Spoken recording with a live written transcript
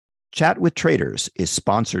Chat with Traders is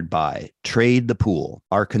sponsored by Trade the Pool.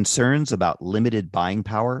 Are concerns about limited buying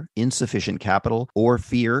power, insufficient capital, or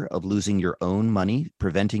fear of losing your own money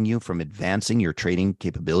preventing you from advancing your trading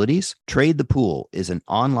capabilities? Trade the Pool is an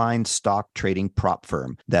online stock trading prop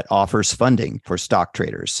firm that offers funding for stock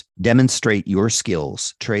traders. Demonstrate your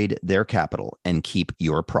skills, trade their capital, and keep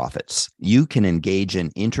your profits. You can engage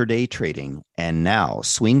in intraday trading and now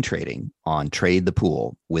swing trading on Trade the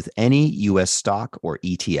Pool with any U.S. stock or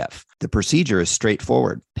ETF. The procedure is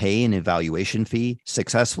straightforward. Pay an evaluation fee,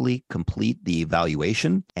 successfully complete the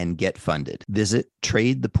evaluation, and get funded. Visit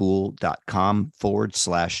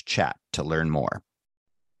tradethepool.com/chat to learn more.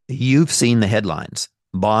 You've seen the headlines.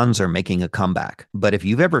 Bonds are making a comeback. But if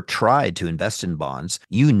you've ever tried to invest in bonds,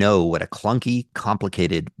 you know what a clunky,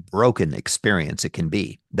 complicated, broken experience it can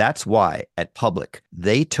be. That's why at Public,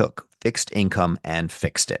 they took fixed income and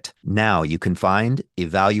fixed it. Now you can find,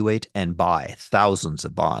 evaluate, and buy thousands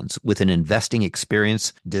of bonds with an investing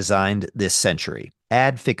experience designed this century.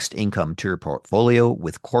 Add fixed income to your portfolio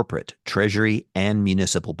with corporate, treasury, and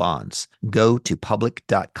municipal bonds. Go to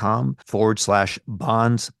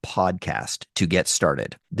public.com/bonds podcast to get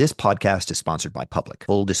started. This podcast is sponsored by Public.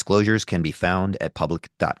 Full disclosures can be found at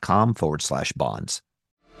public.com/bonds.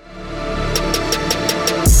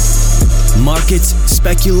 Markets,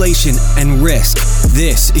 speculation, and risk.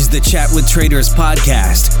 This is the Chat with Traders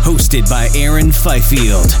podcast, hosted by Aaron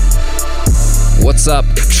Fifield. What's up,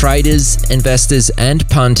 traders, investors, and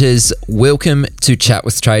punters? Welcome to Chat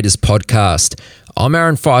with Traders podcast. I'm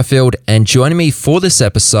Aaron Fifield, and joining me for this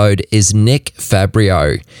episode is Nick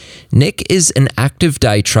Fabrio. Nick is an active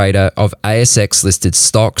day trader of ASX-listed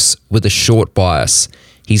stocks with a short bias.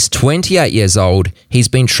 He's 28 years old, he's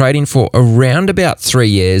been trading for around about 3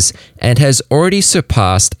 years, and has already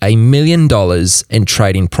surpassed $1 million in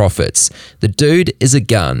trading profits. The dude is a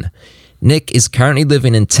gun. Nick is currently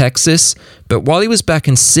living in Texas, but while he was back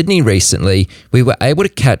in Sydney recently, we were able to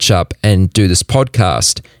catch up and do this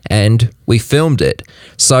podcast, and we filmed it.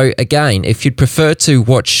 So again, if you'd prefer to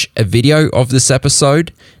watch a video of this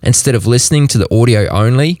episode instead of listening to the audio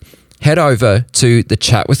only, head over to the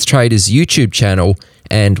Chat with Traders YouTube channel,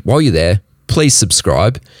 and while you're there, please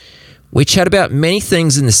subscribe. We chat about many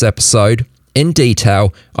things in this episode in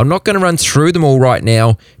detail. I'm not going to run through them all right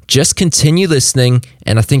now. Just continue listening,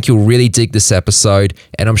 and I think you'll really dig this episode,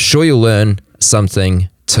 and I'm sure you'll learn something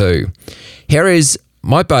too. Here is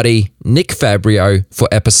my buddy Nick Fabrio for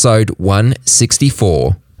episode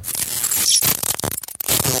 164.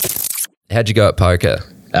 How'd you go at poker?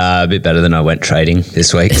 A bit better than I went trading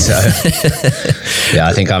this week. So yeah,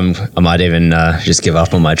 I think I might even just give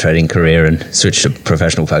up on my trading career and switch to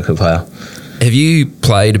professional poker player. Have you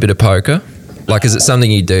played a bit of poker? Like, is it something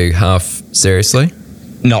you do half seriously?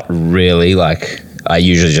 Not really. Like, I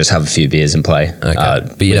usually just have a few beers and play. Okay.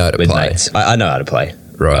 But you know how to play. Mates. I know how to play.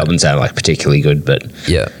 Right. I wouldn't say I'm like particularly good, but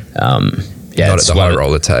yeah. Yeah, not at the high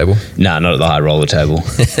roller table. No, not at the high roller table.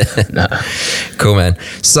 No. Cool, man.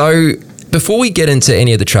 So before we get into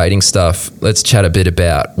any of the trading stuff, let's chat a bit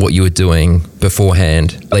about what you were doing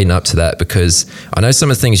beforehand, leading up to that, because I know some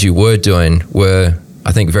of the things you were doing were,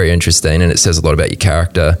 I think, very interesting, and it says a lot about your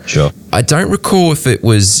character. Sure. I don't recall if it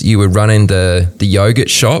was you were running the yogurt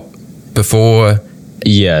shop before.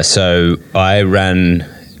 Yeah, so I ran,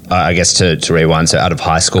 I guess to rewind, so out of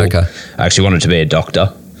high school, Okay. I actually wanted to be a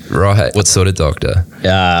doctor. Right. What sort of doctor?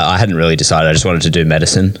 I hadn't really decided. I just wanted to do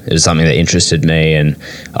medicine. It was something that interested me, and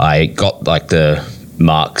I got like the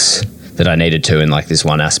marks that I needed to in like this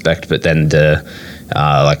one aspect, but then the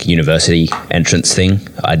like university entrance thing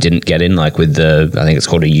I didn't get in, like with the, I think it's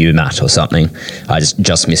called a UMAT or something. I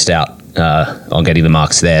just missed out on getting the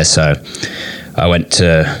marks there. So I went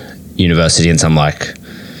to university in some like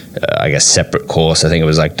I guess separate course. I think it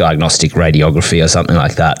was like diagnostic radiography or something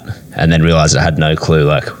like that, and then realized I had no clue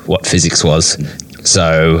like what physics was.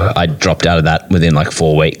 So I dropped out of that within like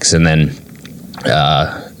 4 weeks, and then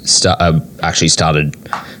actually started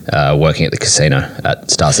working at the casino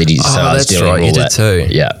at Star City. Oh, so I was that's dealing right, you did too.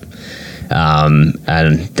 Yeah.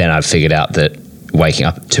 And then I figured out that waking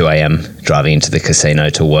up at 2 a.m. driving into the casino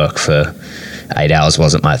to work for 8 hours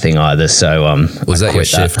wasn't my thing either. So was that your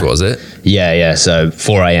shift, was it? Yeah. So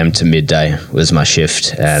 4 a.m. to midday was my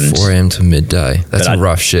shift. And 4 a.m. to midday. That's a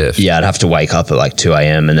rough shift. Yeah, I'd have to wake up at like 2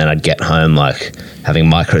 a.m. and then I'd get home like having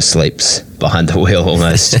micro sleeps behind the wheel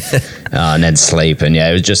almost and then sleep. And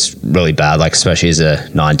yeah, it was just really bad, like especially as a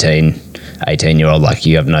 19, 18-year-old, like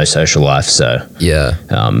you have no social life. So yeah,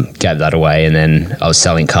 gave that away. And then I was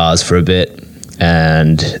selling cars for a bit.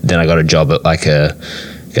 And then I got a job at like I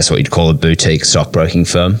guess what you'd call a boutique stockbroking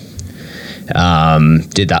firm.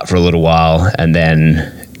 Did that for a little while, and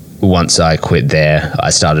then once I quit there, I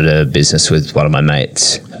started a business with one of my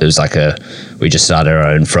mates. It was like we just started our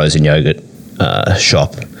own frozen yogurt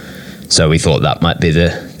shop. So we thought that might be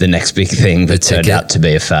the next big thing, but turned out to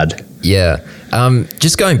be a fad. Yeah.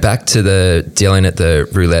 Just going back to the dealing at the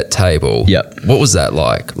roulette table. Yep. What was that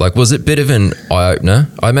like? Like, was it a bit of an eye-opener?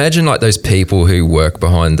 I imagine like those people who work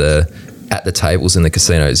at the tables in the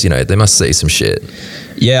casinos, they must see some shit.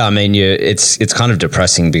 Yeah, I mean, it's kind of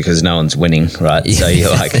depressing because no one's winning, right? So you're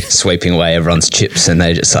like sweeping away everyone's chips and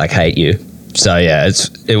they just like hate you. So yeah,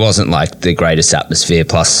 it wasn't like the greatest atmosphere.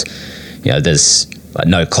 Plus, there's like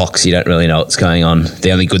no clocks. You don't really know what's going on.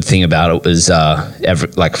 The only good thing about it was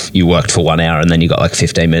you worked for 1 hour and then you got like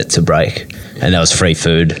 15 minutes of break, and there was free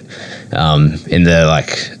food in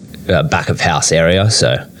the back of house area.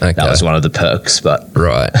 So that was one of the perks. But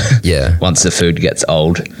right, yeah. Once the food gets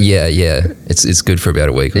old, yeah, it's good for about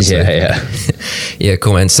a week or so. Yeah. Yeah,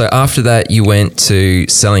 cool, man. So after that, you went to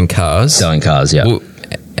selling cars. Yeah. Well,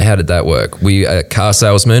 how did that work? Were you a car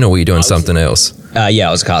salesman or were you doing something else? Yeah,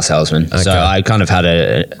 I was a car salesman. Okay. So I kind of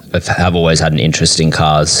have always had an interest in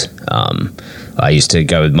cars. I used to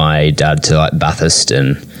go with my dad to like Bathurst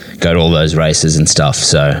and go to all those races and stuff.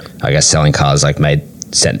 So I guess selling cars like made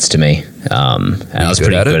sense to me. And I was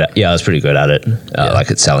pretty good at it. Yeah, I was pretty good at it.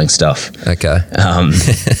 Like at selling stuff. Okay.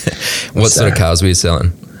 What sort of cars were you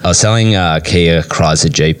selling? I was selling Kia,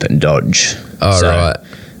 Chrysler, Jeep, and Dodge. Oh, so, right.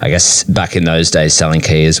 I guess back in those days, selling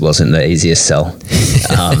Kias wasn't the easiest sell.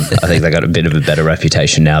 I think they got a bit of a better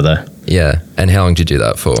reputation now, though. Yeah. And how long did you do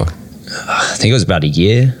that for? I think it was about a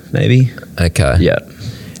year, maybe. Okay. Yeah.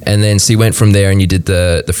 And then, so you went from there and you did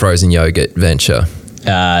the frozen yogurt venture.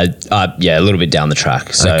 Yeah, a little bit down the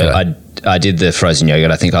track. So okay. I did the frozen yogurt.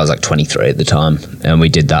 I think I was like 23 at the time, and we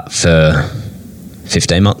did that for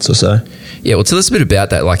 15 months or so. Yeah, well, tell us a bit about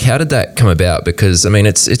that. Like, how did that come about? Because, I mean,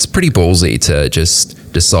 it's pretty ballsy to just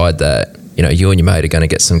decide that, you and your mate are going to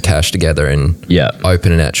get some cash together and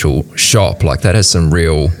open an actual shop. Like, that has some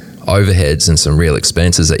real overheads and some real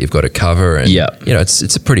expenses that you've got to cover. And,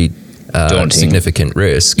 it's a pretty significant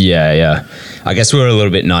risk. Yeah. I guess we were a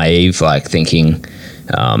little bit naive, like thinking,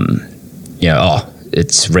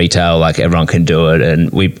 it's retail, like everyone can do it. And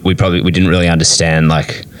we didn't really understand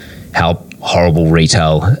like how horrible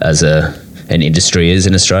retail as an industry is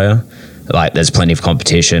in Australia. Like there's plenty of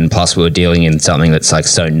competition. Plus we were dealing in something that's like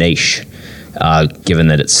so niche, given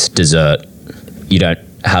that it's dessert. You don't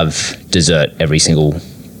have dessert every single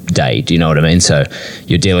day. Do you know what I mean? So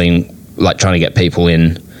you're dealing, like trying to get people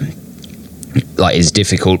in, like is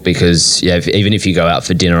difficult because even if you go out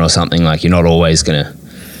for dinner or something, like you're not always going to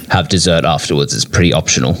have dessert afterwards. It's pretty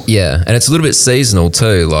optional. Yeah, and it's a little bit seasonal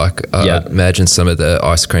too. Like I imagine some of the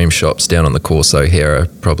ice cream shops down on the Corso here are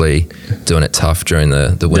probably doing it tough during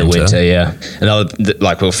the winter. The winter, yeah. And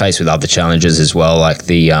like we were faced with other challenges as well, like so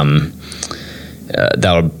we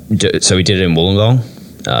did it in Wollongong,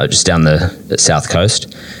 just down the south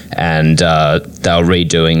coast, and they were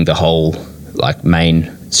redoing the whole like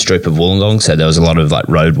main strip of Wollongong. So there was a lot of like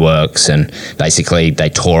road works, and basically they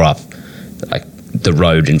tore up like the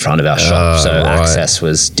road in front of our shop, so access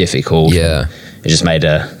was difficult. Yeah, it just made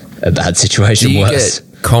a bad situation worse. Do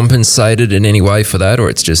you get compensated in any way for that, or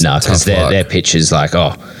it's just no? Because their pitch is like,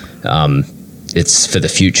 it's for the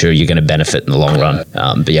future. You're going to benefit in the long run.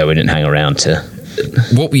 But yeah, we didn't hang around to.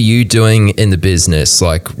 What were you doing in the business?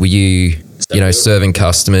 Like, were you serving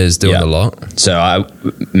customers, doing a lot? So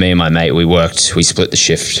me and my mate, we split the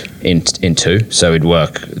shift in two. So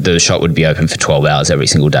the shop would be open for 12 hours every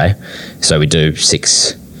single day. So we do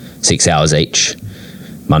six hours each,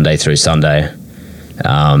 Monday through Sunday.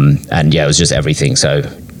 And yeah, it was just everything. So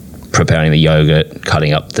preparing the yogurt,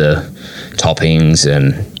 cutting up the toppings,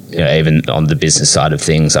 and even on the business side of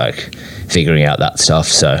things, like figuring out that stuff.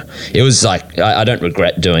 So it was like, I don't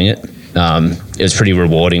regret doing it. It was pretty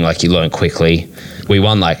rewarding. Like you learn quickly. We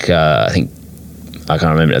won like I can't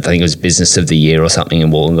remember. I think it was Business of the Year or something in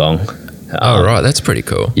Wollongong. Oh right, that's pretty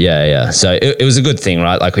cool. Yeah. So it was a good thing,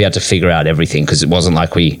 right? Like we had to figure out everything because it wasn't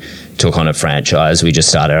like we took on a franchise. We just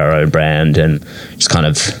started our own brand and just kind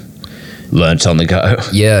of learnt on the go.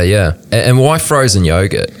 Yeah. And why frozen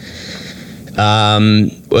yogurt? Well,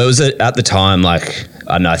 it was at the time like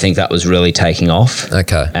I think that was really taking off.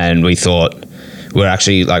 Okay. And we thought. We're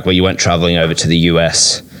actually like we went traveling over to the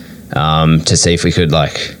US to see if we could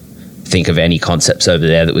like think of any concepts over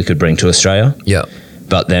there that we could bring to Australia. Yeah.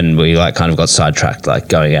 But then we like kind of got sidetracked, like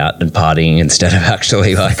going out and partying instead of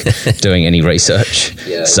actually like doing any research.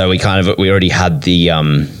 Yeah. So we already had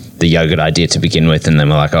the yogurt idea to begin with, and then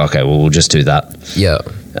we're like, okay, well we'll just do that. Yeah.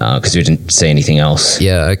 Because we didn't see anything else.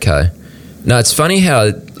 Yeah. Okay. No, it's funny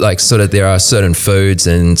how like sort of there are certain foods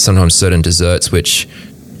and sometimes certain desserts which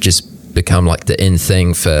just become like the in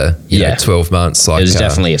thing for you know 12 months. Like it was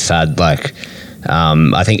definitely a fad. Like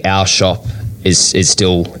I think our shop is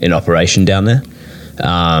still in operation down there,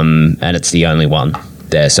 and it's the only one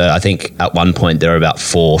there. So I think at one point there were about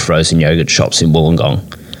 4 frozen yogurt shops in Wollongong,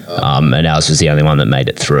 and ours was the only one that made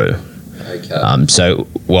it through. Okay. So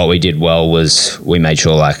what we did well was we made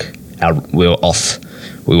sure like we were off.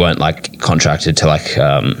 We weren't like contracted to like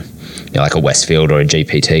like a Westfield or a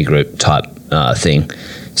GPT group type thing.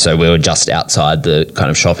 So we were just outside the kind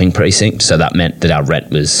of shopping precinct. So that meant that our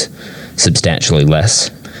rent was substantially less,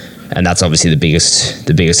 and that's obviously the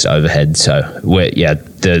biggest overhead. So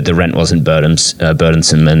the rent wasn't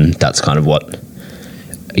burdensome, and that's kind of what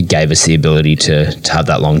it gave us the ability to have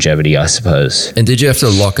that longevity, I suppose. And did you have to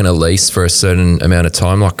lock in a lease for a certain amount of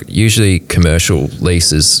time? Like usually commercial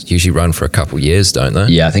leases usually run for a couple of years, don't they?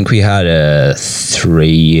 Yeah, I think we had a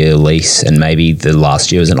 3-year lease, and maybe the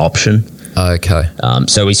last year was an option. Okay.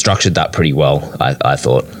 So we structured that pretty well, I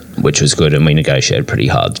thought, which was good, and we negotiated pretty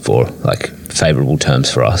hard for like favourable terms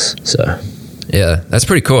for us. So yeah, that's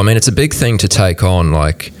pretty cool. I mean, it's a big thing to take on.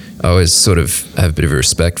 Like I always sort of have a bit of a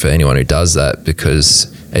respect for anyone who does that, because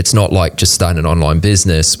it's not like just starting an online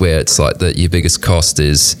business where it's like that your biggest cost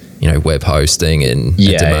is, you know, web hosting and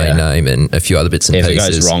a domain name and a few other bits and pieces. If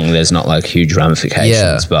it goes wrong, there's not like huge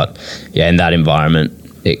ramifications. But yeah, in that environment,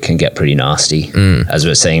 it can get pretty nasty, as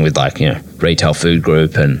we're seeing with like, you know, Retail Food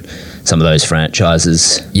Group and some of those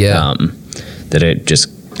franchises that are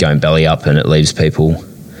just going belly up, and it leaves people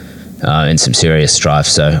in some serious strife.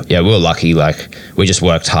 So yeah, we were lucky. Like we just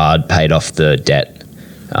worked hard, paid off the debt,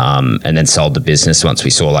 and then sold the business once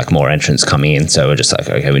we saw like more entrants coming in. So we're just like,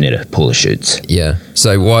 okay, we need to pull the chutes. Yeah.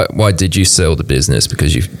 So why did you sell the business?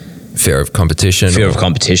 Because you fear of competition? Fear of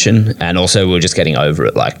competition, and also we were just getting over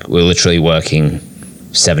it. Like we were literally working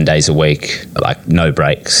 7 days a week, like no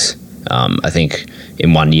breaks. I think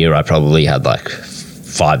in 1 year I probably had like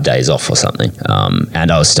 5 days off or something,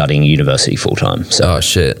 and I was studying university full time. So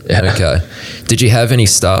shit. Yeah. Okay. Did you have any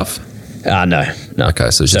staff? No.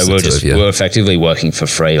 Okay, so we were effectively working for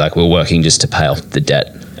free. Like we were working just to pay off the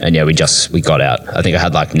debt, and yeah, we got out. I think I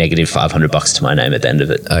had like negative $500 to my name at the end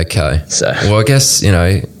of it. Okay. So well, I guess, you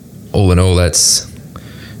know, all in all, that's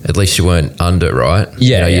at least you weren't under, right?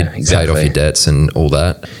 Yeah, you know, exactly. Paid off your debts and all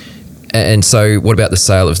that. And so, what about the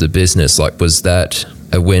sale of the business? Like, was that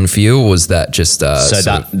a win for you, or was that just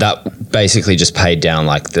that basically just paid down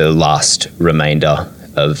like the last remainder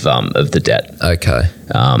of the debt? Okay.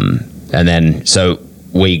 And then so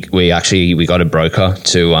we got a broker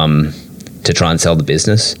to try and sell the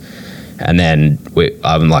business, and then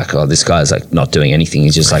I'm like, oh, this guy's like not doing anything.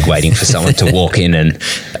 He's just like waiting for someone to walk in and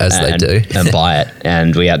and buy it.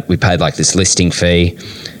 And we paid like this listing fee,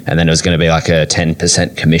 and then it was going to be like a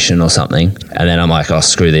 10% commission or something. And then I'm like, oh,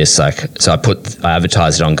 screw this. Like, so I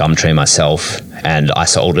advertised it on Gumtree myself, and I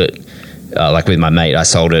sold it like with my mate. I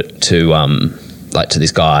sold it to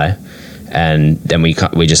this guy. And then we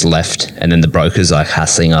just left, and then the broker's like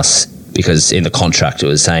hassling us because in the contract it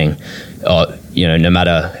was saying, oh, you know, no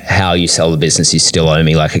matter how you sell the business, you still owe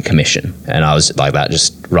me like a commission. And I was like, that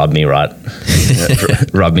just rubbed me like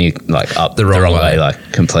up the wrong way, like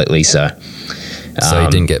completely. So you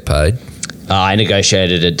didn't get paid? I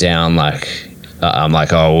negotiated it down. Like I'm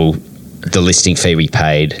like, oh, well, the listing fee we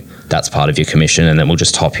paid, that's part of your commission, and then we'll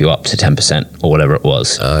just top you up to 10% or whatever it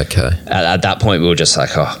was. Okay. At that point, we were just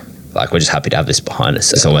like, oh. Like, we're just happy to have this behind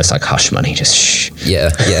us. It's almost like hush money, just shh. Yeah.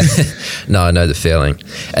 No, I know the feeling.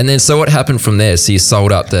 And then, so what happened from there? So you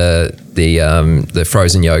sold up the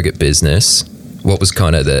frozen yogurt business. What was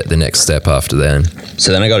kind of the next step after then?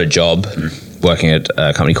 So then I got a job working at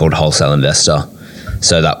a company called Wholesale Investor.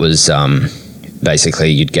 So that was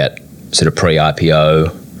basically you'd get sort of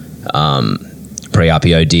pre-IPO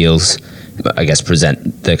deals. I guess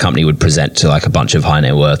the company would present to like a bunch of high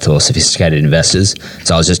net worth or sophisticated investors.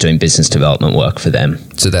 So I was just doing business development work for them.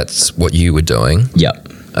 So that's what you were doing? Yep.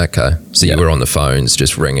 Okay. So you were on the phones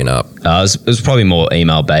just ringing up? It was probably more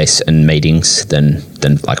email based and meetings than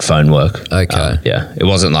like phone work. Okay. Yeah. It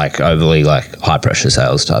wasn't like overly like high pressure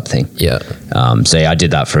sales type thing. Yeah. So yeah, I did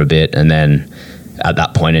that for a bit, and then at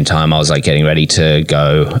that point in time I was like getting ready to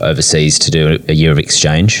go overseas to do a year of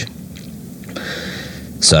exchange.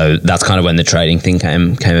 So that's kind of when the trading thing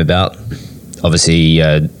came about. Obviously,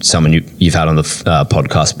 someone you've had on the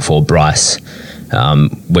podcast before, Bryce,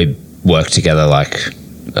 we worked together like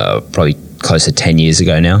probably close to 10 years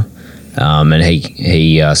ago now. And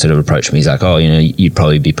he sort of approached me. He's like, oh, you know, you'd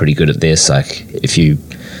probably be pretty good at this. Like, if you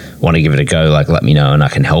want to give it a go, like, let me know and I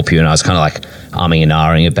can help you. And I was kind of like umming and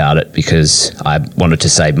ahhing about it because I wanted to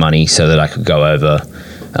save money so that I could go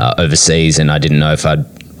overseas, and I didn't know if I'd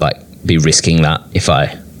like be risking that if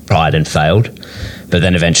I tried and failed. But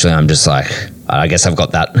then eventually I'm just like, I guess I've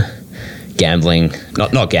got that gambling,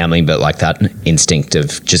 not gambling, but like that instinct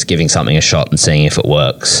of just giving something a shot and seeing if it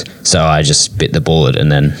works. So I just bit the bullet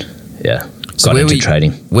and then, got into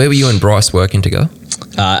trading. Where were you and Bryce working together?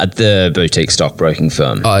 At the boutique stockbroking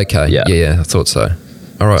firm. Oh, okay. Yeah, I thought so.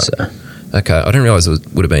 All right. So, okay, I didn't realise it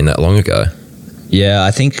would have been that long ago. yeah,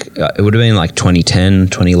 I think it would have been like 2010,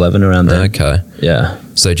 2011, around there. Okay. Yeah.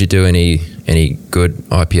 So did you do any good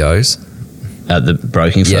IPOs? At the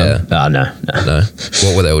broking firm? Yeah. No. No.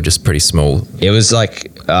 What were they? All just pretty small? It was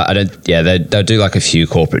like, they'd do like a few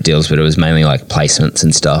corporate deals, but it was mainly like placements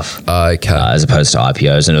and stuff. Okay. As opposed to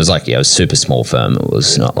IPOs. And it was like, it was a super small firm. It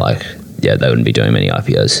was not like, they wouldn't be doing many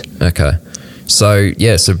IPOs. Okay.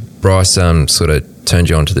 So Bryce sort of turned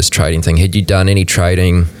you onto this trading thing. Had you done any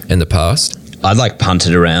trading in the past? I'd like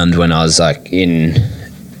punted around when I was like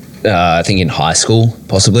I think in high school,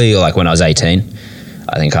 possibly, or like when I was 18.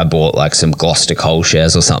 I think I bought like some Gloucester Coal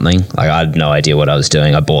shares or something. Like I had no idea what I was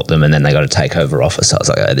doing. I bought them and then they got a takeover offer. So I was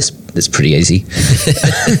like, oh, this is pretty easy.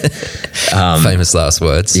 Famous last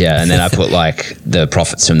words. Yeah, and then I put like the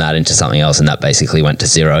profits from that into something else and that basically went to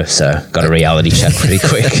zero. So got a reality check pretty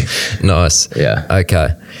quick. Nice. Yeah.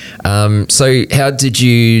 Okay.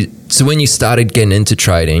 So when you started getting into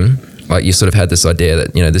trading, like you sort of had this idea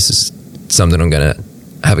that, this is something I'm going to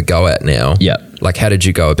have a go at now. Yeah. Like how did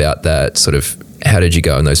you go about that? Sort of, how did you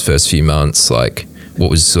go in those first few months? Like what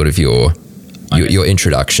was sort of your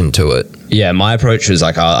introduction to it? Yeah, my approach was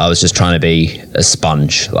like I was just trying to be a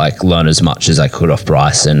sponge, like learn as much as I could off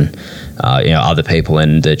Bryce and other people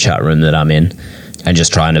in the chat room that I'm in, and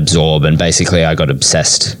just try and absorb. And basically, I got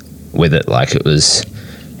obsessed with it. Like it was,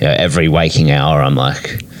 every waking hour, I'm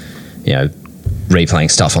like, replaying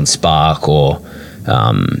stuff on Spark or,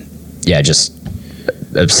 just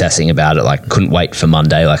obsessing about it. Like couldn't wait for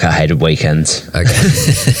Monday. Like I hated weekends.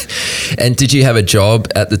 Okay. And did you have a job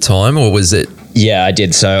at the time, or was it? Yeah, I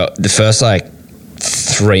did. So the first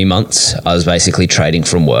 3 months, I was basically trading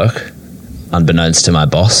from work, unbeknownst to my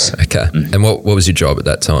boss. Okay. And what was your job at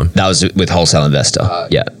that time? That was with Wholesale Investor.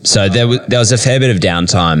 Yeah. So there was a fair bit of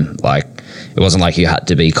downtime. Like it wasn't like you had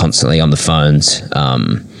to be constantly on the phones.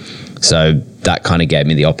 So that kind of gave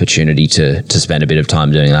me the opportunity to spend a bit of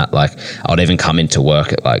time doing that. Like I would even come into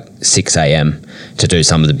work at like 6 a.m. to do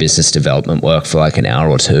some of the business development work for like an hour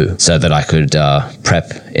or two so that I could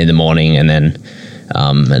prep in the morning and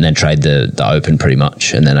then trade the open pretty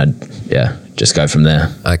much. And then I'd just go from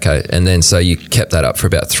there. Okay. And then so you kept that up for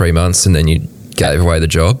about 3 months and then you gave away the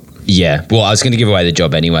job? Yeah. Well, I was going to give away the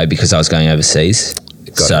job anyway because I was going overseas.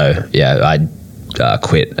 I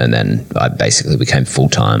quit and then I basically became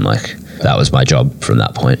full-time. Like that was my job from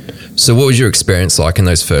that point. So what was your experience like in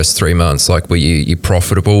those first 3 months? Like were you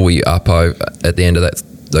profitable? Were you up at the end of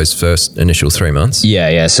those first initial 3 months?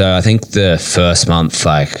 Yeah. So I think the first month,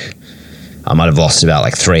 like I might have lost about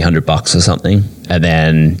like $300 or something. And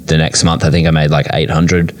then the next month, I think I made like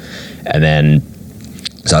 800. And then,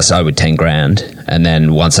 so I started with 10 grand. And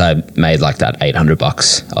then once I made like that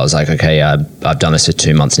 $800, I was like, okay, I've done this for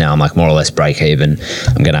 2 months now. I'm like more or less break even.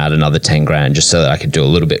 I'm going to add another 10 grand just so that I could do a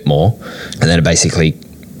little bit more. And then it basically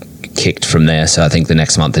kicked from there. So I think the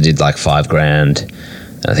next month I did like 5 grand.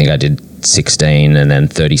 I think I did 16 and then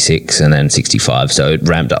 36 and then 65. So it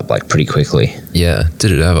ramped up like pretty quickly. Yeah.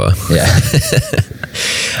 Did it ever? Yeah.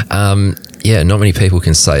 Yeah. Not many people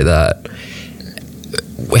can say that.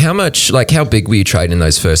 How big were you trading in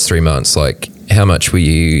those first 3 months? Like how much were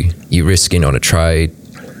you risking on a trade?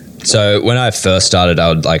 So when I first started,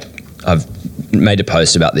 I've made a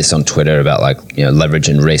post about this on Twitter about leverage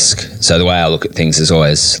and risk. So the way I look at things is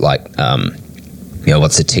always like,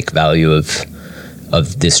 what's the tick value of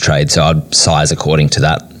this trade? So I'd size according to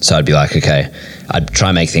that. So I'd be like, okay, I'd try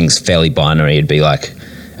and make things fairly binary. It'd be like,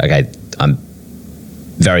 okay, I'm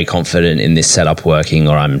very confident in this setup working,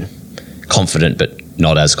 or I'm confident but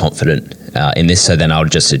not as confident in this. So then I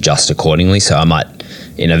would just adjust accordingly. So I might,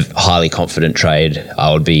 in a highly confident trade,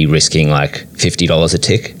 I would be risking like $50 a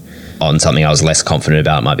tick. On something I was less confident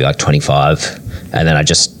about, it might be like 25. And then I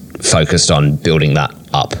just focused on building that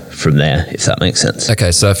up from there, if that makes sense.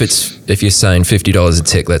 Okay, so if you're saying $50 a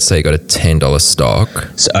tick, let's say you got a $10 stock.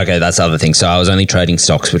 So, okay, that's the other thing. So I was only trading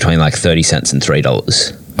stocks between like 30 cents and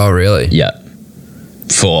 $3. Oh, really? Yeah.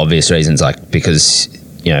 For obvious reasons, like because,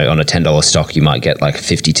 on a $10 stock, you might get like a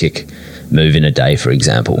 50 tick move in a day, for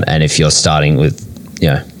example. And if you're starting with,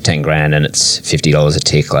 10 grand and it's $50 a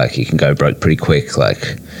tick, like you can go broke pretty quick,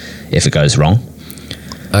 like if it goes wrong.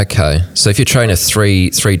 Okay. So if you're trading a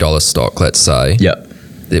 $3 stock, let's say. Yep.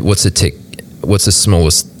 What's the tick? What's the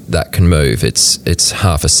smallest that can move? It's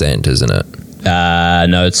half a cent, isn't it?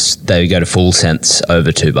 No, they go to full cents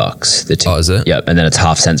over $2. Oh, is it? Yep, and then it's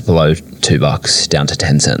half cents below $2 down to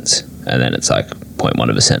 10 cents, and then it's like 0.1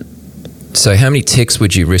 of a cent. So how many ticks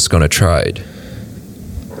would you risk on a trade?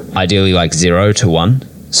 Ideally, like 0 to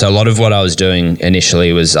 1. So a lot of what I was doing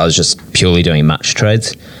initially was I was just purely doing match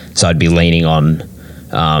trades. So I'd be leaning on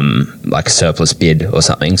like a surplus bid or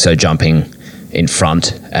something. So jumping in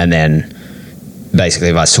front, and then basically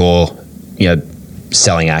if I saw,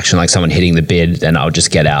 selling action, like someone hitting the bid, then I would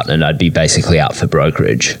just get out and I'd be basically out for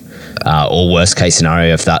brokerage. Or worst case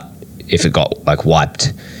scenario, if it got like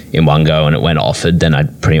wiped in one go and it went offered, then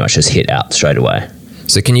I'd pretty much just hit out straight away.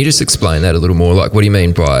 So can you just explain that a little more? Like, what do you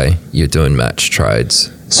mean by you're doing match trades?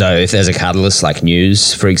 So if there's a catalyst like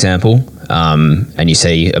news, for example, and you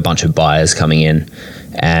see a bunch of buyers coming in,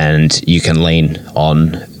 and you can lean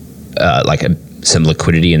on some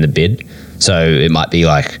liquidity in the bid. So it might be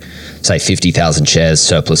like, say, 50,000 shares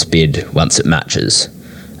surplus bid once it matches.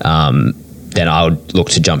 Then I would look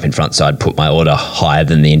to jump in front, so I'd put my order higher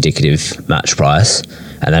than the indicative match price,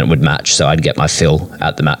 and then it would match. So I'd get my fill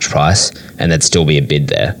at the match price, and there'd still be a bid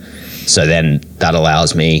there. So then that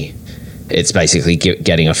allows me, it's basically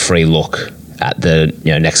getting a free look at the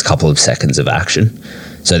next couple of seconds of action.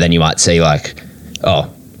 So then you might see like,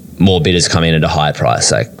 more bidders come in at a higher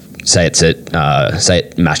price. Like say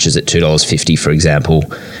it matches at $2.50, for example,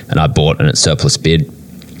 and I bought and it's surplus bid.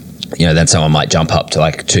 Then someone might jump up to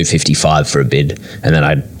like $2.55 for a bid, and then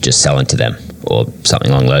I'd just sell into them or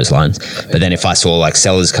something along those lines. But then if I saw like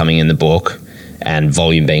sellers coming in the book and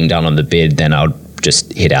volume being done on the bid, then I would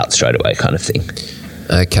just hit out straight away, kind of thing.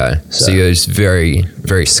 Okay. So you're just very,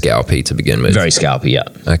 very scalpy to begin with. Very scalpy, yeah.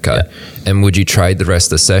 Okay. Yeah. And would you trade the rest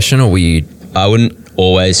of the session, or were you? I wouldn't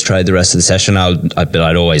always trade the rest of the session, but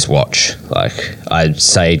I'd always watch. Like I'd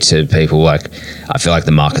say to people, like, I feel like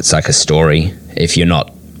the market's like a story. If you're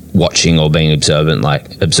not watching or being observant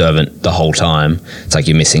the whole time, it's like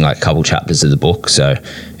you're missing like a couple chapters of the book. So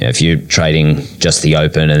if you're trading just the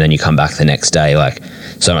open and then you come back the next day, like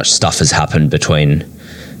so much stuff has happened between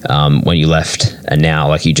when you left and now,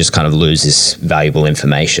 like you just kind of lose this valuable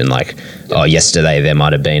information. Like, yesterday there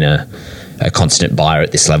might have been a constant buyer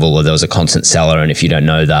at this level, or there was a constant seller, and if you don't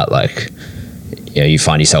know that, like, you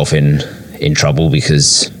find yourself in trouble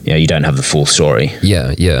because you don't have the full story.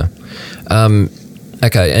 Yeah.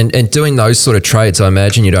 Okay, and doing those sort of trades, I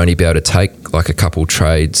imagine you'd only be able to take like a couple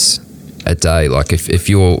trades a day. Like if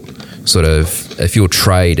your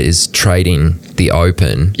trade is trading the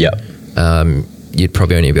open, you'd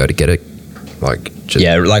probably only be able to get it like just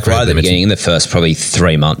right at the beginning, in the first probably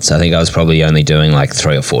 3 months, I think I was probably only doing like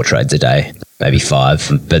 3 or 4 trades a day, maybe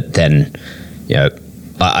 5. But then,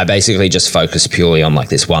 I basically just focus purely on like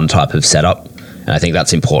this one type of setup, and I think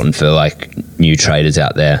that's important for like new traders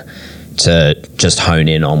out there to just hone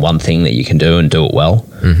in on one thing that you can do and do it well,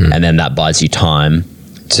 and then that buys you time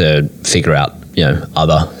to figure out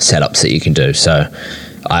other setups that you can do. So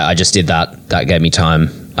I just did that. That gave me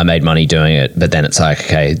time. I made money doing it, but then it's like,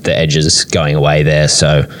 okay, the edge is going away there.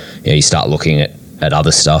 So you start looking at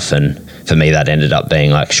other stuff, and for me that ended up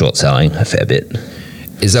being like short selling a fair bit.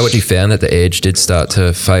 Is that what you found, that the edge did start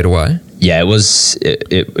to fade away? Yeah,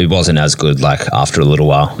 it wasn't as good like after a little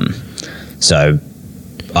while. So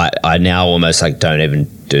I now almost like don't even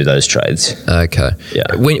do those trades. Okay.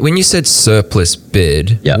 Yeah. When you said surplus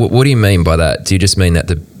bid, yeah. What do you mean by that? Do you just mean that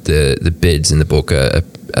the bids in the book are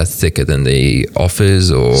thicker than the offers,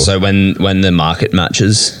 or? So when the market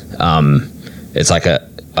matches, it's like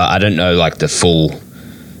I don't know like the full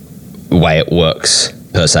way it works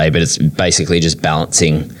per se, but it's basically just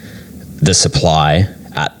balancing the supply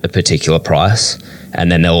at a particular price, and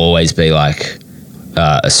then there'll always be like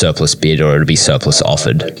a surplus bid, or it'll be surplus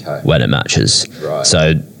offered when it matches. Right.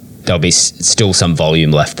 So there'll be still some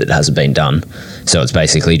volume left that hasn't been done. So it's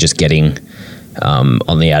basically just getting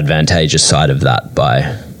on the advantageous side of that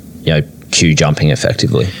by Q jumping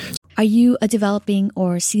effectively. Are you a developing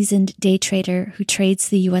or seasoned day trader who trades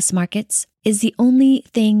the U.S. markets? Is the only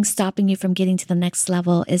thing stopping you from getting to the next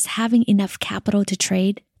level is having enough capital to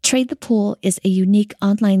trade? Trade the Pool is a unique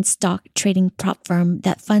online stock trading prop firm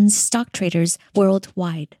that funds stock traders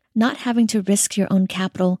worldwide. Not having to risk your own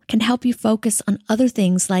capital can help you focus on other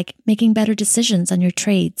things like making better decisions on your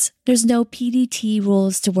trades. There's no PDT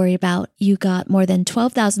rules to worry about. You got more than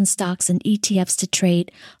 12,000 stocks and ETFs to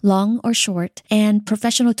trade, long or short, and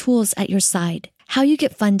professional tools at your side. How you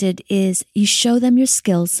get funded is you show them your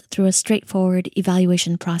skills through a straightforward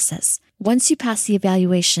evaluation process. Once you pass the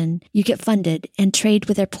evaluation, you get funded and trade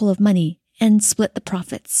with their pool of money and split the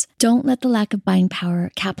profits. Don't let the lack of buying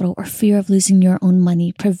power, capital, or fear of losing your own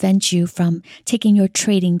money prevent you from taking your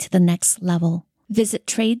trading to the next level. Visit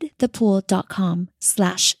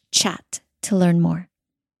tradethepool.com/chat to learn more.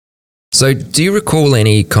 So do you recall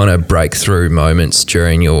any kind of breakthrough moments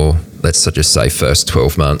during your, let's just say, first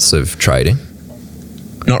 12 months of trading?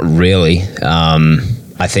 Not really.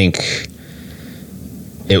 I think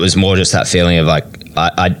it was more just that feeling of like,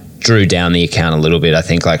 I drew down the account a little bit. I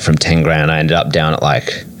think like from 10 grand, I ended up down at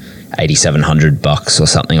like $8,700 or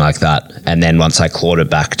something like that. And then once I clawed it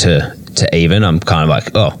back to even, I'm kind of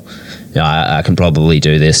like, I can probably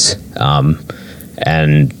do this.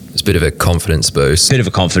 And it's a bit of a confidence boost.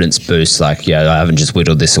 Like, I haven't just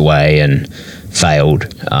whittled this away and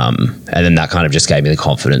failed. And then that kind of just gave me the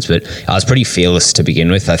confidence. But I was pretty fearless to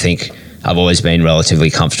begin with. I think I've always been relatively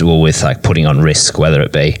comfortable with like putting on risk, whether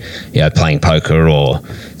it be, playing poker or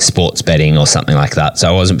sports betting or something like that. So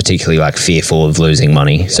I wasn't particularly like fearful of losing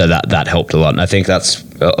money. So that helped a lot. And I think that's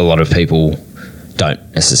a lot of people don't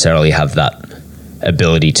necessarily have that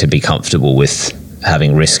ability to be comfortable with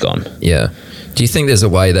having risk on. Yeah. Do you think there's a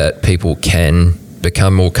way that people can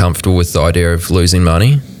become more comfortable with the idea of losing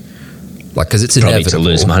money? Like, because it's probably inevitable. To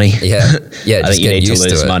lose money. Yeah. I think you need to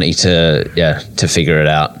lose money to figure it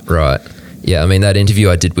out. Right. Yeah. I mean, that interview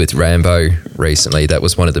I did with Rambo recently, that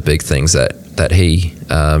was one of the big things that he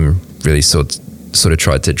really sort of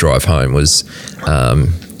tried to drive home was,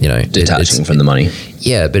 detaching from the money.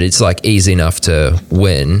 Yeah, but it's like easy enough to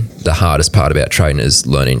win. The hardest part about trading is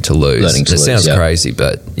learning to lose. It sounds crazy,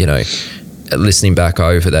 but listening back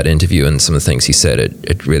over that interview and some of the things he said,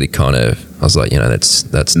 it really kind of, I was like, that's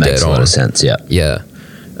makes dead on. a lot of sense. Yeah. Yeah.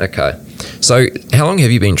 Okay. So how long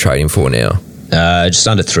have you been trading for now? Just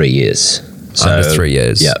under 3 years. Under 3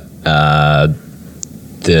 years. Yeah.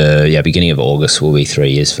 Beginning of August will be 3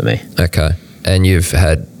 years for me. Okay. And you've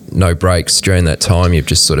had no breaks during that time? You've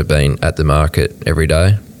just sort of been at the market every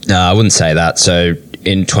day? No, I wouldn't say that. So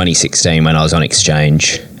in 2016, when I was on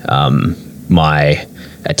exchange, my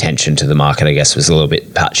attention to the market, I guess, was a little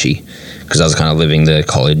bit patchy because I was kind of living the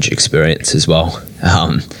college experience as well,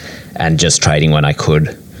 and just trading when I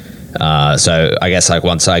could. So I guess like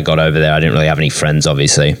once I got over there, I didn't really have any friends,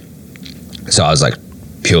 obviously. So I was like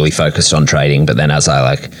purely focused on trading. But then as I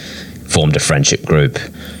like formed a friendship group,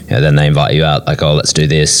 then they invite you out, like, oh, let's do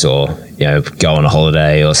this, or go on a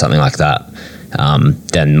holiday or something like that.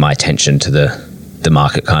 Then my attention to the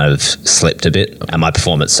market kind of slipped a bit, and my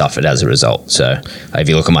performance suffered as a result. So if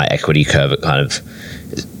you look at my equity curve,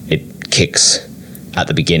 it kicks at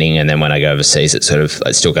the beginning, and then when I go overseas, it's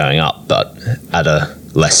still going up, but at a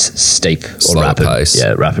less steep or slower rapid pace.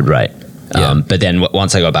 Rapid rate. Yeah. But then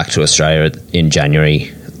once I got back to Australia in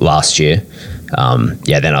January last year,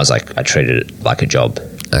 then I was like, I treated it like a job.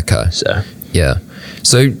 Okay. So yeah.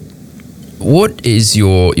 So what is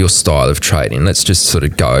your style of trading? Let's just sort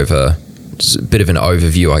of go over just a bit of an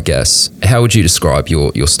overview, I guess. How would you describe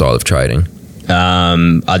your style of trading?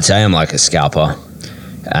 I'd say I'm like a scalper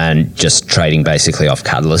and just trading basically off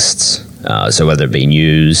catalysts. So whether it be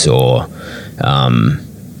news or,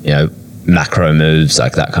 macro moves,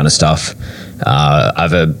 like that kind of stuff. I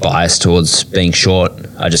have a bias towards being short.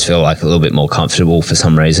 I just feel like a little bit more comfortable for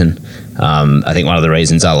some reason. I think one of the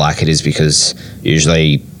reasons I like it is because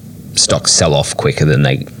usually stocks sell off quicker than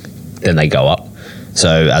they go up.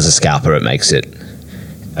 So as a scalper, it makes it,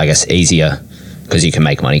 I guess, easier because you can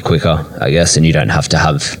make money quicker, I guess, and you don't have to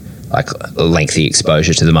have like a lengthy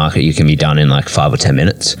exposure to the market. You can be done in like 5 or 10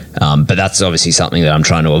 minutes. But that's obviously something that I'm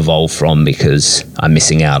trying to evolve from because I'm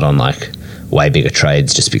missing out on like way bigger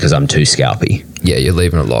trades just because I'm too scalpy. Yeah, you're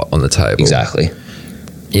leaving a lot on the table. Exactly.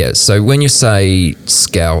 Yeah, so when you say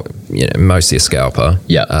mostly a scalper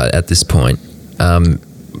at this point,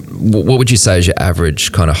 what would you say is your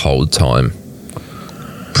average kind of hold time?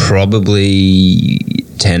 Probably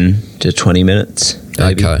 10 to 20 minutes,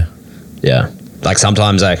 maybe. Okay. Yeah. Like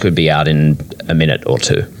sometimes I could be out in a minute or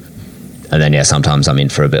two. And then, sometimes I'm in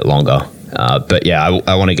for a bit longer. But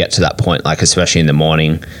I want to get to that point, like especially in the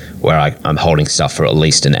morning where I'm holding stuff for at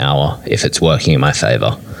least an hour if it's working in my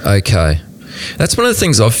favor. Okay. That's one of the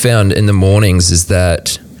things I've found in the mornings is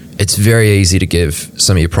that it's very easy to give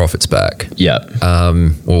some of your profits back. Yeah.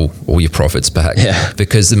 All your profits back. Yeah.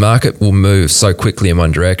 Because the market will move so quickly in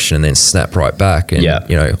one direction and then snap right back. And,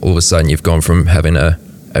 all of a sudden you've gone from having a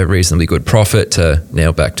reasonably good profit to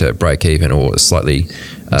now back to break even or a slightly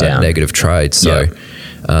negative trade. So,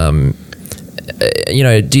 do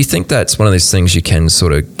you think that's one of those things you can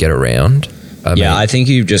sort of get around? I think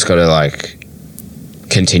you've just got to like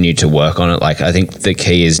continue to work on it. Like I think the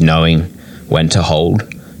key is knowing when to hold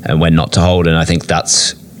and when not to hold. And I think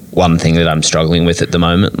that's one thing that I'm struggling with at the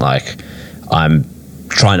moment. Like I'm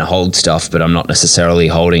trying to hold stuff, but I'm not necessarily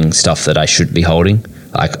holding stuff that I should be holding.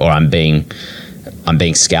 Or I'm being I'm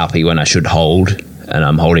being scalpy when I should hold, and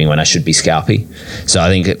I'm holding when I should be scalpy. So I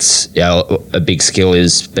think it's a big skill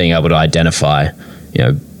is being able to identify,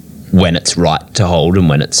 when it's right to hold and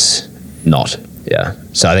when it's not. Yeah.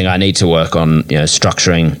 So I think I need to work on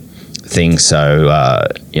structuring things so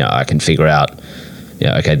I can figure out.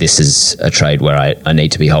 Okay, this is a trade where I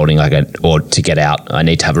need to be holding, or to get out, I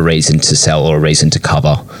need to have a reason to sell or a reason to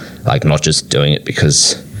cover, like not just doing it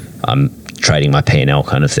because I'm trading my P&L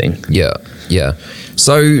kind of thing. Yeah.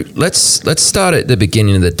 So let's start at the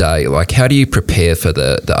beginning of the day. Like, how do you prepare for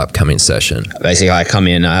the upcoming session? Basically, I come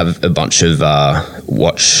in, I have a bunch of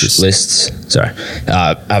watch lists.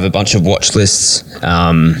 I have a bunch of watch lists,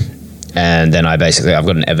 and then I've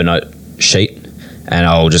got an Evernote sheet. And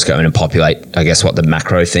I'll just go in and populate, I guess, what the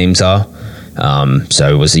macro themes are.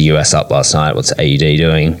 So was the US up last night? What's AUD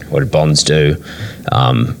doing? What did bonds do?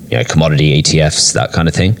 Commodity ETFs, that kind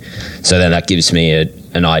of thing. So then that gives me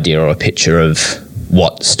an idea or a picture of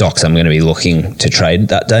what stocks I'm going to be looking to trade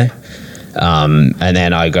that day. And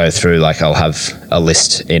then I go through, I'll have a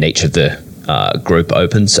list in each of the group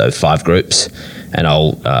opens, so 5 groups. And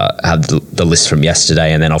I'll have the list from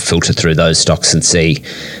yesterday, and then I'll filter through those stocks and see,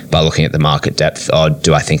 by looking at the market depth,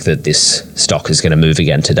 do I think that this stock is going to move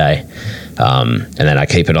again today? And then I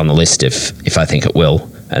keep it on the list if I think it will,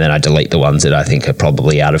 and then I delete the ones that I think are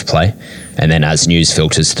probably out of play. And then as news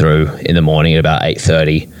filters through in the morning at about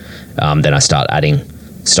 8:30, then I start adding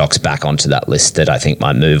stocks back onto that list that I think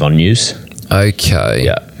might move on news. Okay.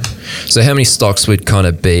 Yeah. So how many stocks would kind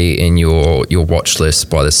of be in your watch list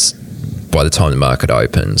by the time the market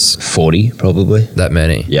opens? 40 probably. That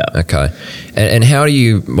many? Yeah. Okay. And how are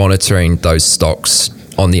you monitoring those stocks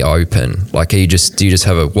on the open? Like, do you just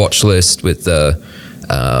have a watch list with the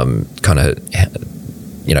kind of,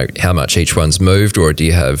 how much each one's moved, or do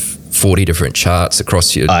you have 40 different charts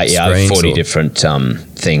across your screens? Yeah, I have 40 different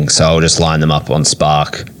things. So I'll just line them up on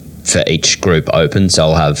Spark for each group open.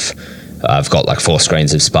 So I've got 4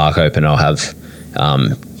 screens of Spark open. I'll have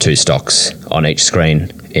 2 stocks on each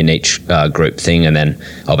screen in each group thing, and then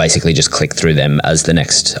I'll basically just click through them as the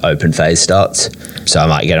next open phase starts. So I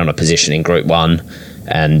might get on a position in group 1,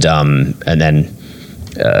 and then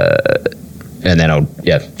I'll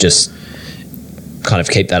just kind of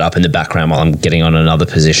keep that up in the background while I'm getting on another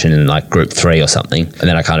position in group 3 or something, and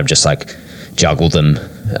then I kind of just juggle them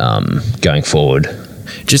going forward.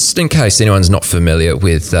 Just in case anyone's not familiar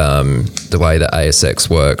with the way that ASX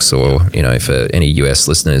works, or for any US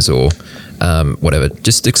listeners or whatever,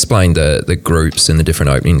 just explain the groups and the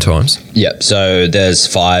different opening times. Yep. So there's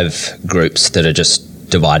 5 groups that are just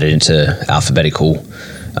divided into alphabetical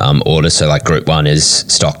order. So group 1 is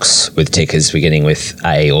stocks with tickers beginning with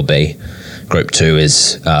A or B. Group 2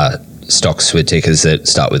 is stocks with tickers that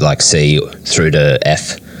start with C through to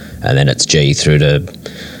F, and then it's G through to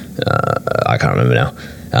I can't remember now.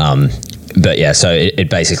 But yeah, so it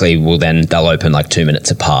basically they'll open 2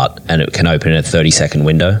 minutes apart, and it can open in a 30-second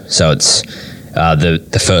window. So it's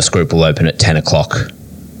the first group will open at 10 o'clock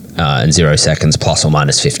and 0 seconds plus or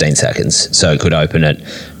minus 15 seconds. So it could open at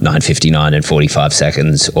 9:59 and 45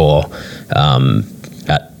 seconds, or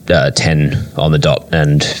at 10 on the dot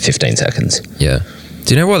and 15 seconds. Yeah.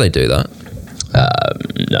 Do you know why they do that?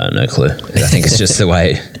 No clue. I think it's just the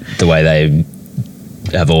way they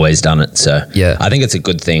have always done it. So yeah, I think it's a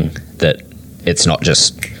good thing that it's not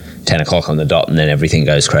just 10 o'clock on the dot and then everything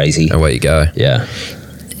goes crazy. Away you go. Yeah.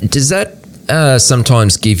 Does that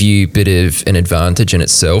sometimes give you a bit of an advantage in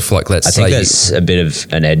itself? I think there's a bit of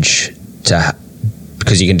an edge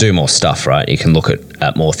because you can do more stuff, right? You can look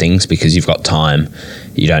at more things because you've got time.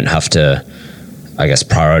 You don't have to, I guess,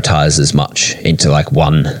 prioritize as much into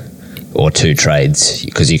 1 or 2 trades,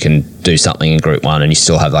 because you can do something in group 1 and you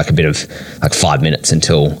still have a bit of 5 minutes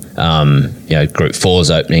until group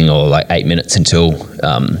 4's opening, or 8 minutes until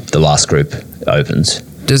the last group opens.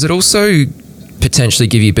 Does it also potentially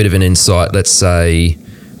give you a bit of an insight? Let's say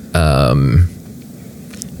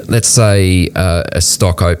a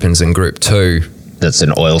stock opens in group 2. That's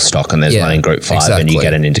an oil stock, and there's one in group 5, exactly. And you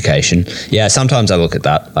get an indication. Yeah, sometimes I look at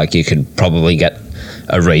that. You could probably get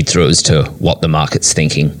a read through as to what the market's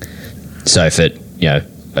thinking. So if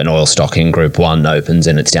an oil stock in group 1 opens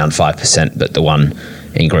and it's down 5%, but the one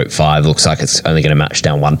in group 5 looks like it's only going to match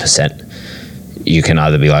down 1%, you can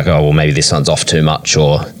either be oh, well, maybe this one's off too much,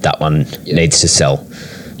 or that one needs to sell.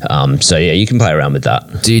 So yeah, you can play around with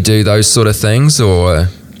that. Do you do those sort of things, or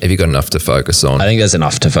have you got enough to focus on? I think there's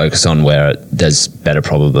enough to focus on where there's better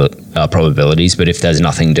probabilities, but if there's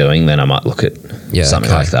nothing doing, then I might look at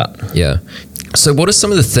something like that. Yeah. So what are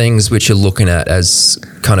some of the things which you're looking at as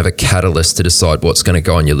kind of a catalyst to decide what's going to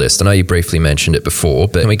go on your list? I know you briefly mentioned it before,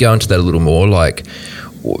 but can we go into that a little more?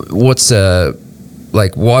 What's a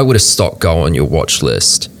like, why would a stock go on your watch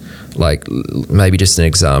list? Like, maybe just an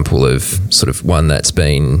example of sort of one that's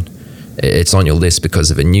been, it's on your list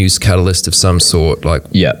because of a news catalyst of some sort. Like,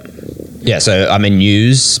 yeah. So I mean,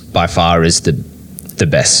 news by far is the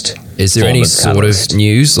best. Is there any sort of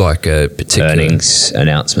news, like a particular earnings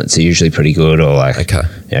announcements are usually pretty good, or like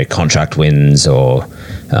contract wins, or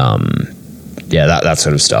that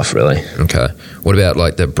sort of stuff, really. Okay. What about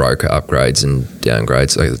like the broker upgrades and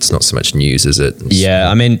downgrades? Like, it's not so much news, is it?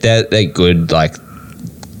 I mean, they're good. Like,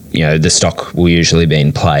 the stock will usually be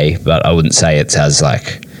in play, but I wouldn't say it's as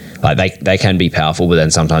like they can be powerful, but then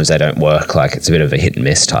sometimes they don't work. Like, it's a bit of a hit and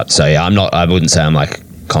miss type. So yeah, I wouldn't say I'm like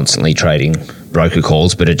constantly trading broker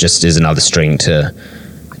calls, but it just is another string to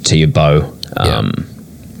your bow.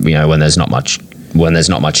 When there's not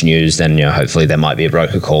much news, then hopefully there might be a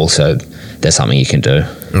broker call, so there's something you can do.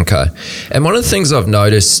 Okay. And one of the things I've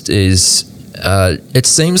noticed is it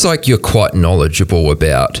seems like you're quite knowledgeable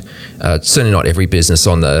about certainly not every business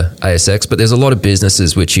on the ASX, but there's a lot of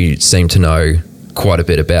businesses which you seem to know quite a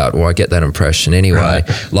bit about. Well, I get that impression anyway.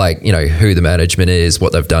 Right. Like, who the management is,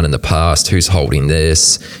 what they've done in the past, who's holding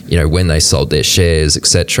this, when they sold their shares,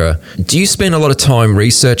 etc. Do you spend a lot of time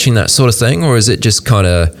researching that sort of thing, or is it just kind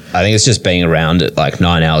of... I think it's just being around it like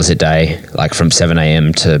 9 hours a day, like from 7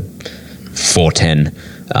 a.m. to 4:10.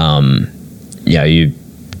 You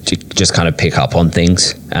just kind of pick up on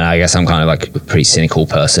things, and I guess I'm kind of like a pretty cynical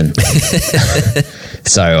person.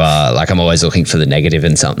 So I'm always looking for the negative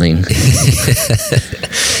in something.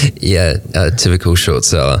 Yeah, typical short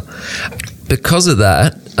seller. Because of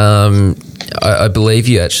that, I believe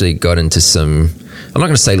you actually got into some, I'm not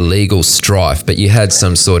going to say legal strife, but you had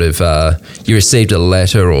some sort of, you received a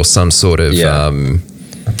letter or some sort of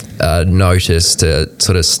notice to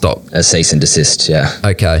sort of stop. A cease and desist, yeah.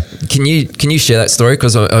 Okay. Can you share that story?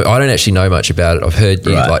 Because I don't actually know much about it. I've heard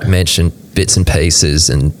you mention bits and pieces,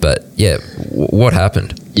 but what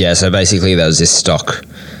happened? Yeah, so basically there was this stock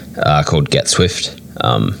called GetSwift.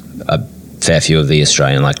 A fair few of the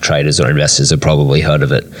Australian traders or investors have probably heard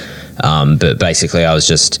of it. But basically I was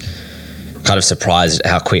just kind of surprised at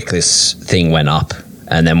how quick this thing went up.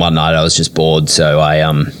 And then one night I was just bored, so I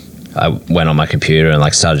went on my computer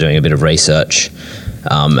and started doing a bit of research.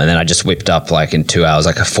 And then I just whipped up in 2 hours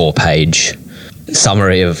a 4-page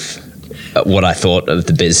summary of what I thought of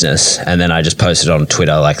the business, and then I just posted on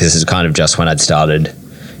Twitter. This is kind of just when I'd started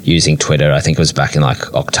using Twitter. I think it was back in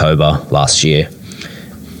October last year.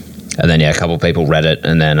 And then a couple of people read it,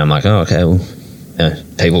 and then I'm like, oh, okay, well,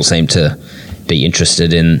 people seem to be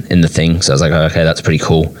interested in the thing. So I was like, oh, okay, that's pretty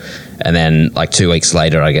cool. And then 2 weeks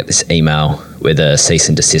later, I get this email with a cease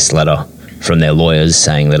and desist letter from their lawyers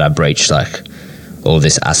saying that I breached all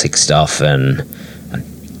this ASIC stuff, and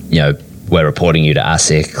we're reporting you to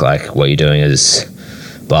ASIC, what you're doing is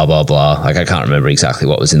blah, blah, blah. I can't remember exactly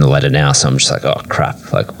what was in the letter now, so I'm just oh, crap,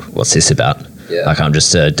 what's this about? Yeah. I'm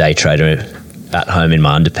just a day trader at home in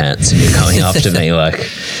my underpants, and you're coming after me,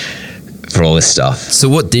 for all this stuff. So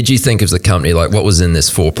what did you think of the company? What was in this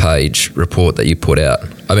 4-page report that you put out?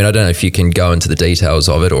 I mean, I don't know if you can go into the details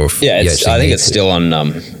of it, or if I think it's still on,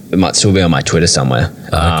 it might still be on my Twitter somewhere.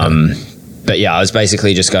 Okay. But yeah, I was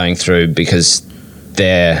basically just going through, because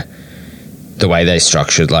the way they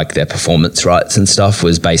structured their performance rights and stuff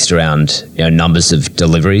was based around numbers of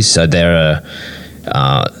deliveries. So they're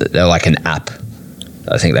like an app.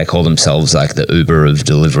 I think they call themselves the Uber of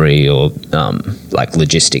delivery, or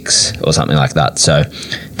logistics or something like that. So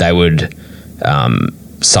they would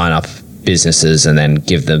sign up businesses and then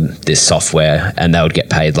give them this software, and they would get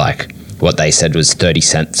paid what they said was 30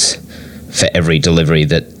 cents for every delivery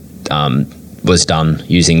that was done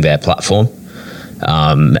using their platform.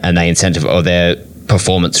 And their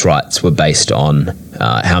performance rights were based on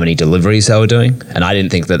how many deliveries they were doing. And I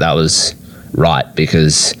didn't think that was right,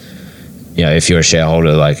 because if you're a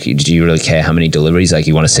shareholder, do you really care how many deliveries?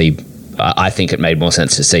 You want to see, I think it made more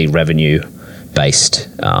sense to see revenue based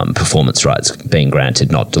performance rights being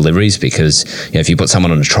granted, not deliveries, because if you put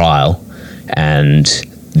someone on a trial and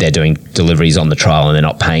they're doing deliveries on the trial and they're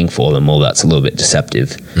not paying for them, well, that's a little bit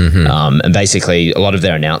deceptive. Mm-hmm. And basically a lot of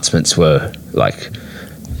their announcements were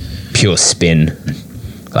pure spin.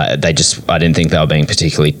 I didn't think they were being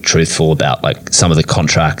particularly truthful about some of the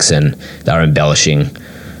contracts, and they were embellishing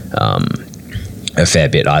a fair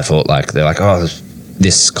bit. I thought they're oh,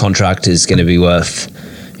 this contract is going to be worth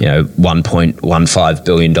 $1.15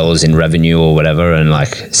 billion in revenue or whatever, and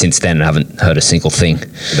since then I haven't heard a single thing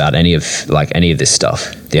about any of this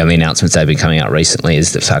stuff. The only announcements they've been coming out recently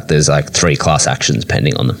is the fact there's 3 class actions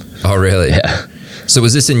pending on them. Oh really? Yeah. So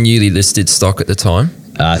was this a newly listed stock at the time?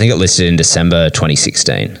 I think it listed in December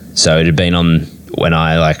 2016. So it had been on when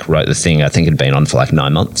I like wrote the thing, I think it'd been on for like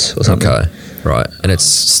 9 months or something. Okay, right. And it's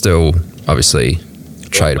still obviously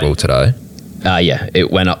tradable today. Yeah,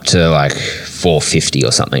 it went up to like $4.50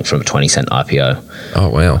 or something from a 20-cent IPO. Oh,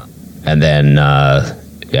 wow. And then,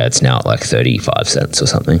 it's now at like 35 cents or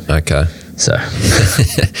something. Okay. So,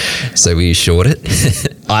 So were you short it?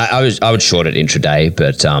 I would short it intraday,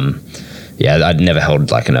 but I'd never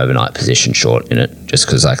held like an overnight position short in it, just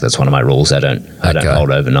because like that's one of my rules. I don't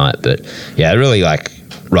hold overnight, but yeah, it really like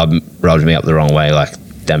rubbed me up the wrong way, like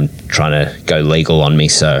them trying to go legal on me.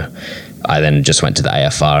 So I then just went to the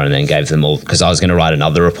AFR and then gave them all, because I was going to write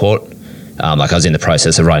another report. Like I was in the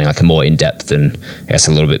process of writing like a more in-depth and I guess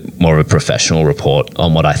a little bit more of a professional report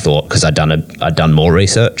on what I thought, because I'd done more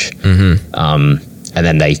research. Mm-hmm. And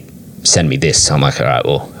then they send me this. So I'm like, all right,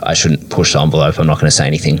 well, I shouldn't push the envelope. I'm not going to say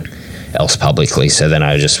anything else publicly. So then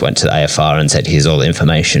I just went to the AFR and said, here's all the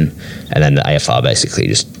information. And then the AFR basically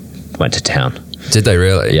just went to town. Did they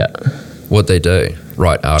really? Yeah. What'd they do?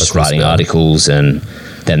 Write articles? Just writing articles, and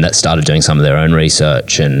then that started doing some of their own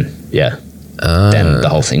research, and then the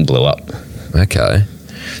whole thing blew up. Okay.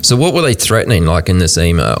 So what were they threatening, like, in this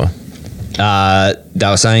email? They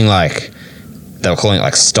were saying, like, they were calling it,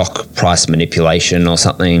 like, stock price manipulation or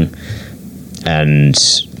something. And,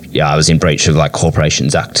 I was in breach of, like,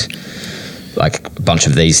 Corporations Act, like, a bunch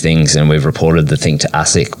of these things, and we've reported the thing to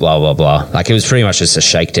ASIC, blah, blah, blah. Like, it was pretty much just a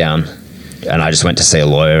shakedown. And I just went to see a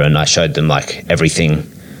lawyer, and I showed them, like, everything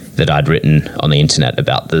that I'd written on the internet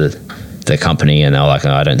about the company, and they were like,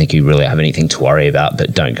 I don't think you really have anything to worry about,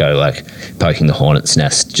 but don't go like poking the hornet's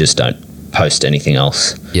nest, just don't post anything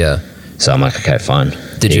else. Yeah. So I'm like, okay, fine.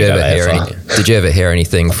 Did you ever hear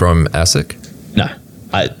anything from ASIC? No.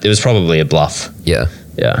 It was probably a bluff. Yeah.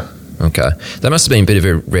 Yeah. Okay. That must have been a bit of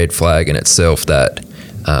a red flag in itself that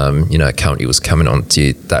a company was coming on to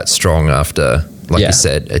you that strong after, like you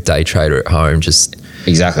said, a day trader at home. Just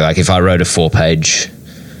exactly. Like if I wrote a 4-page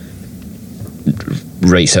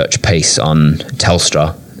research piece on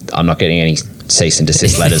Telstra, I'm not getting any cease and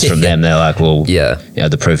desist letters from them. They're like, well,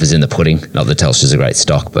 the proof is in the pudding. Not that Telstra's a great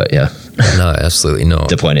stock, but yeah. No, absolutely not.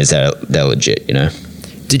 The point is they're legit,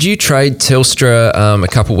 Did you trade Telstra a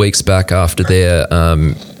couple weeks back after their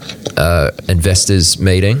investors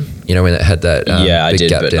meeting? When it had that I big did,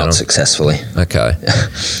 gap but down not successfully. Okay.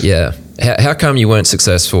 Yeah. How come you weren't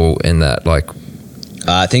successful in that? Like,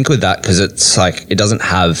 I think with that, because it's like it doesn't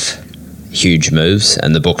have huge moves,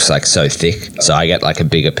 and the book's like so thick, so I get like a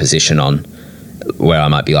bigger position on where I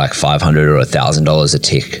might be like $500 or $1,000 a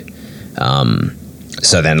tick.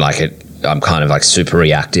 So then like I'm kind of like super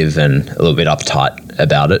reactive and a little bit uptight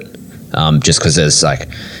about it, just because there's like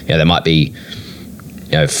there might be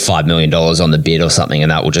 $5 million on the bid or something,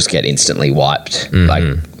 and that will just get instantly wiped.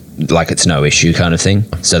 Like it's no issue kind of thing.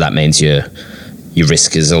 So that means your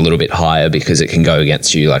risk is a little bit higher because it can go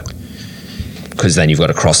against you, like, because then you've got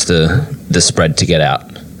to cross the spread to get out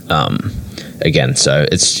again. So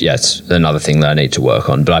it's another thing that I need to work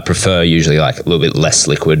on. But I prefer usually like a little bit less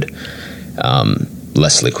liquid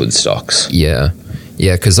stocks. Yeah,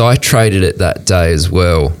 because I traded it that day as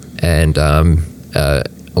well, and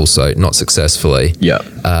also not successfully. Yeah.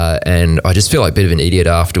 And I just feel like a bit of an idiot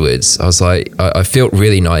afterwards. I was like, I felt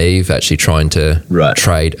really naive actually trying to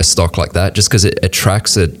trade a stock like that, just because it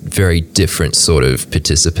attracts a very different sort of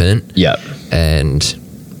participant. Yeah. And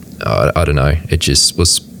I don't know, it just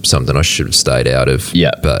was something I should have stayed out of.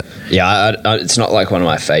 Yeah. But it's not like one of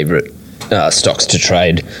my favorite stocks to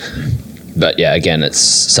trade. But yeah, again, it's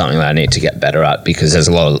something that I need to get better at, because there's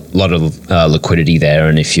a lot of liquidity there,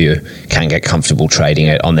 and if you can get comfortable trading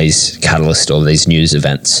it on these catalyst or these news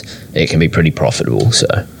events, it can be pretty profitable. So,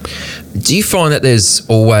 do you find that there's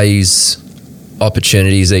always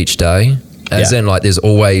opportunities each day? As in, like, there's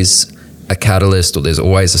always a catalyst or there's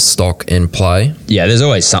always a stock in play? Yeah, there's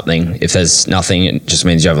always something. If there's nothing, it just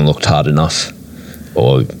means you haven't looked hard enough,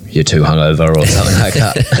 or you're too hungover or something like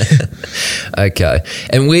that. Okay.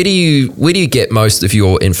 And where do you get most of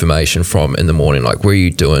your information from in the morning? Like, where are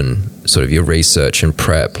you doing sort of your research and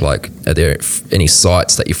prep? Like, are there any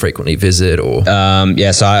sites that you frequently visit, or?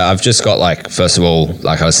 So I've just got, like, first of all,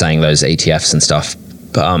 like I was saying, those ETFs and stuff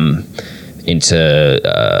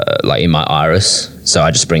into like in my Iris. So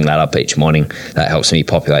I just bring that up each morning. That helps me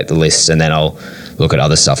populate the list, and then I'll look at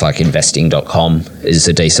other stuff like investing.com is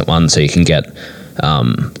a decent one, so you can get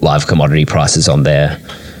live commodity prices on there.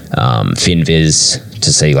 FinViz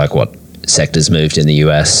to see like what sectors moved in the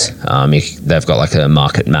US. They've got like a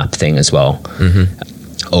market map thing as well.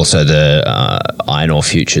 Mm-hmm. Also the iron ore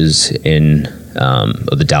futures in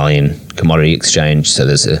or the Dalian Commodity Exchange. So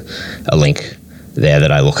there's a link there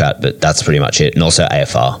that I look at, but that's pretty much it. And also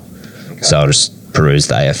AFR. Okay. So I'll just peruse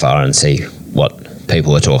the AFR and see what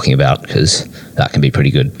people are talking about, because that can be pretty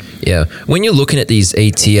good. Yeah. When you're looking at these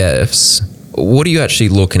ETFs, what are you actually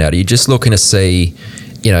looking at? Are you just looking to see,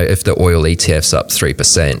 if the oil ETF's up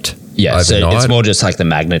 3%? Yeah, overnight? So it's more just like the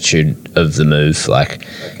magnitude of the move. Like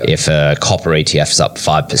if a copper ETF's up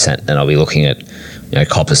 5%, then I'll be looking at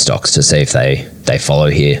copper stocks to see if they follow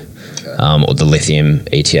here, or the lithium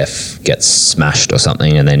ETF gets smashed or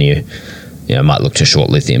something, and then you might look to short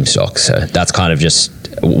lithium stocks. So that's kind of just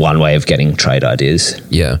one way of getting trade ideas.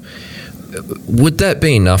 Yeah. Would that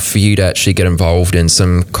be enough for you to actually get involved in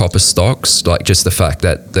some copper stocks? Like just the fact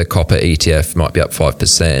that the copper ETF might be up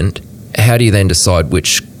 5%. How do you then decide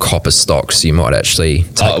which copper stocks you might actually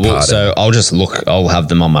take part so in? I'll just look, I'll have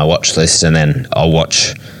them on my watch list, and then I'll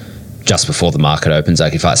watch just before the market opens.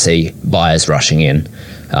 Like if I see buyers rushing in,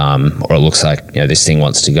 or it looks like this thing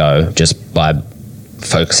wants to go, just by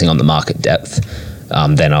focusing on the market depth,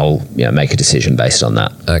 then I'll make a decision based on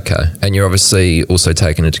that. Okay. And you're obviously also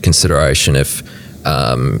taking into consideration if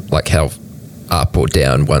like how up or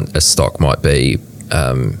down a stock might be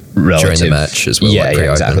during the match as well. Yeah, like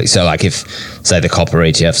exactly. So like if, say, the copper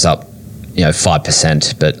ETF's up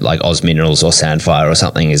 5%, but like Oz Minerals or Sandfire or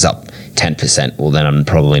something is up 10%, well then I'm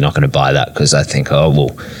probably not going to buy that, because I think,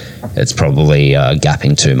 it's probably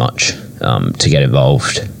gapping too much to get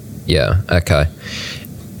involved. Yeah, okay.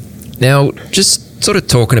 Now, just sort of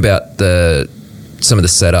talking about some of the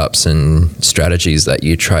setups and strategies that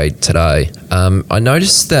you trade today, I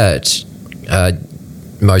noticed that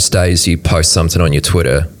most days you post something on your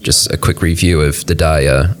Twitter, just a quick review of the day,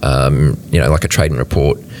 like a trading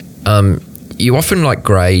report. You often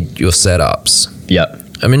grade your setups. Yep.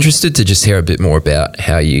 I'm interested to just hear a bit more about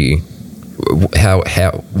why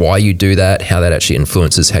you do that, how that actually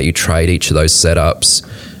influences how you trade each of those setups.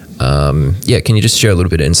 Can you just share a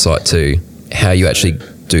little bit of insight to how you actually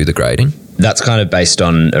do the grading? That's kind of based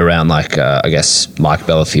on around I guess Mike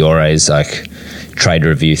Bellafiore's trade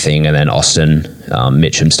review thing, and then Austin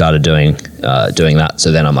Mitchum started doing that.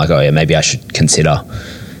 So then I'm like, maybe I should consider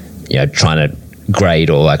trying to grade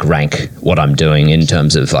or rank what I'm doing in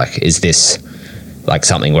terms of is this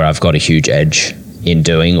something where I've got a huge edge in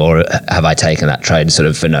doing, or have I taken that trade sort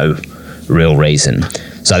of for no real reason?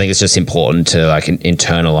 So I think it's just important to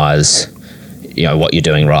internalize what you're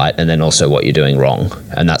doing right, and then also what you're doing wrong,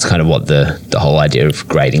 and that's kind of what the whole idea of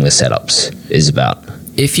grading the setups is about.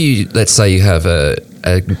 If you, let's say you have a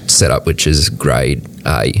setup which is grade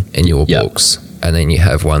A in your books, and then you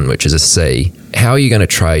have one which is a C, how are you going to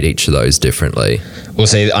trade each of those differently? Well,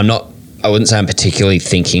 see, I wouldn't say I'm particularly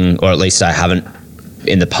thinking, or at least I haven't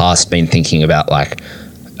in the past been thinking about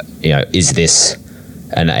is this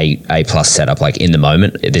an A plus setup in the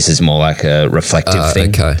moment? This is more like a reflective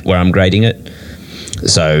thing where I'm grading it.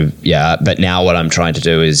 So but now what I'm trying to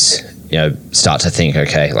do is start to think,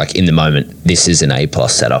 in the moment this is an A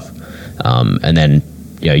plus setup, and then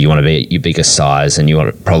you want to be at your biggest size, and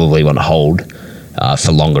you probably want to hold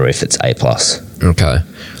for longer if it's A plus. Okay,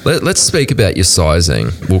 let's speak about your sizing.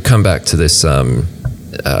 We'll come back to this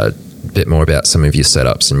bit more about some of your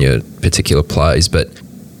setups and your particular plays, but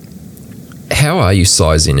how are you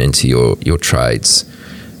sizing into your trades?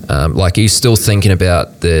 Are you still thinking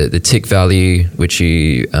about the tick value, which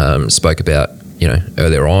you spoke about,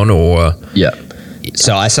 earlier on, or? Yeah.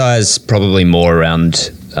 So I size probably more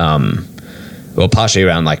around, partially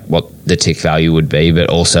around what the tick value would be, but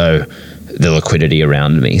also the liquidity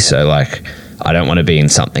around me. So I don't want to be in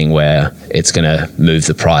something where it's going to move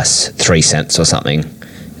the price 3 cents or something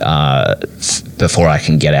before I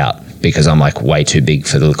can get out, because I'm way too big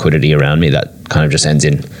for the liquidity around me. That kind of just ends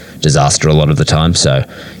in disaster a lot of the time. So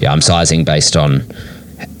I'm sizing based on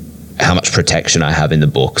how much protection I have in the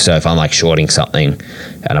book. So if I'm shorting something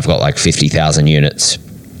and I've got 50,000 units,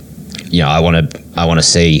 I want to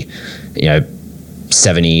see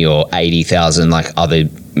 70 or 80,000 other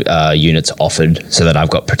units offered, so that I've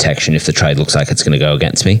got protection if the trade looks like it's going to go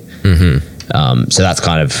against me. Mm-hmm. So that's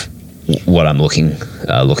kind of what I'm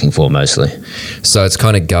looking for mostly. So it's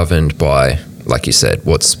kind of governed by, like you said,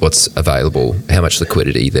 what's available, how much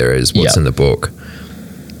liquidity there is, what's in the book.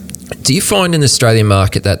 Do you find in the Australian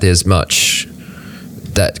market that there's much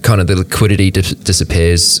that kind of the liquidity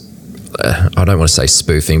disappears? I don't want to say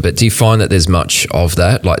spoofing, but do you find that there's much of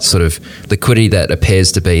that, sort of liquidity that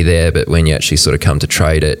appears to be there, but when you actually sort of come to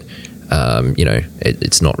trade it,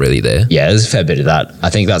 it's not really there? Yeah, there's a fair bit of that. I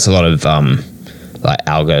think that's a lot of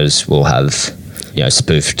algos will have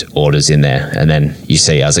spoofed orders in there, and then you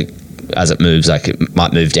see as it moves, it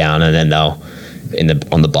might move down, and then they'll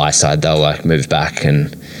on the buy side they'll move back,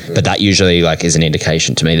 but that usually is an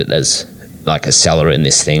indication to me that there's a seller in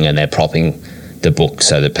this thing, and they're propping the book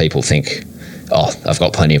so that people think oh, I've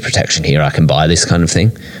got plenty of protection here, I can buy this kind of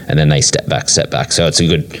thing. And then they step back. So it's a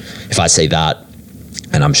good, if I see that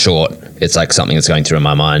and I'm short, it's like something that's going through in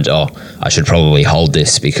my mind, oh, I should probably hold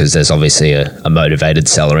this because there's obviously a motivated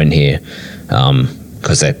seller in here,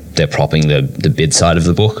 because they're propping the bid side of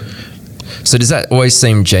the book. So does that always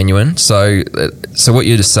seem genuine? So what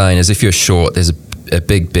you're just saying is if you're short, there's a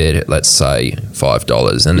big bid at, let's say,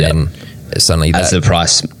 $5, and then suddenly as the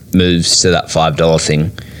price moves to that $5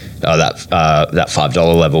 thing, or that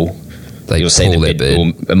 $5 level, you'll see the bid.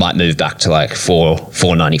 It might move back to like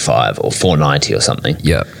 $4.95 or $4.90 or something.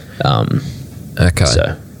 Yeah. Okay.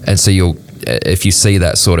 So if you see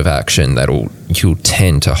that sort of action, you'll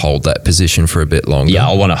tend to hold that position for a bit longer. Yeah,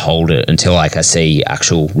 I want to hold it until like I see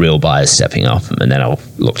actual real buyers stepping up, and then I'll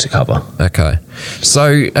look to cover. Okay.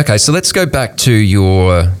 So let's go back to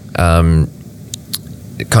your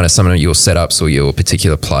kind of some of your setups or your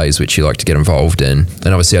particular plays which you like to get involved in. And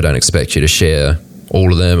obviously I don't expect you to share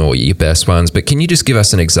all of them or your best ones, but can you just give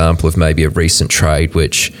us an example of maybe a recent trade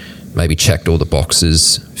which maybe checked all the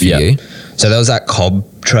boxes for you? So there was that COB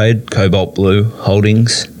trade, Cobalt Blue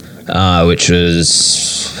Holdings, which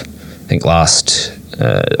was, I think, or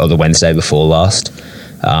the Wednesday before last,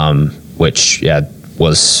 which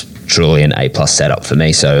was truly an A+ setup for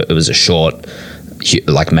me. So it was a short,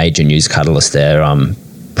 like major news catalyst there.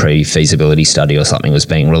 Pre-feasibility study or something was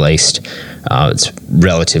being released. It's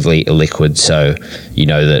relatively illiquid, so you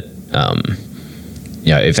know that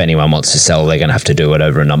if anyone wants to sell, they're going to have to do it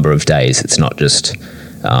over a number of days. It's not just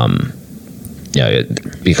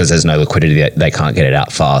because there's no liquidity, they can't get it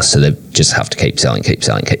out fast, so they just have to keep selling.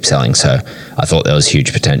 So I thought there was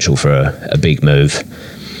huge potential for a big move.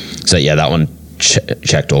 So yeah, that one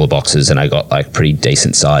checked all the boxes, and I got like pretty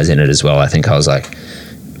decent size in it as well. I think I was like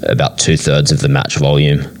about 2/3 of the match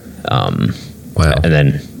volume. Wow. And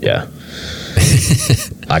then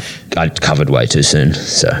I covered way too soon,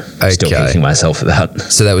 so still kicking myself about.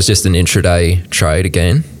 So that was just an intraday trade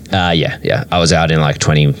again? Yeah. I was out in like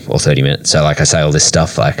 20 or 30 minutes. So like I say all this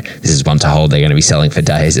stuff, like this is one to hold, they're going to be selling for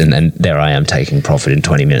days, and there I am taking profit in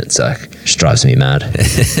 20 minutes. Like, just drives me mad.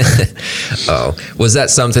 Oh, was that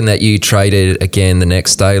something that you traded again the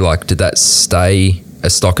next day? Like, did that stay a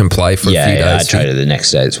stock and play for a few days? Yeah, I traded the next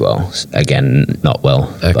day as well. Again, not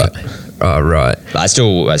well. Okay. Right. But I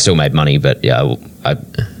still made money, but yeah,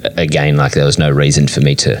 again, like there was no reason for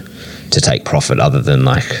me to take profit other than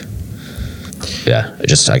like,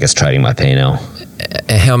 just I guess trading my P&L.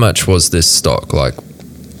 How much was this stock? Like,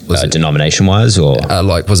 was it denomination wise, or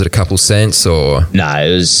like was it a couple cents or? No,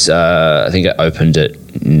 it was. I think it opened at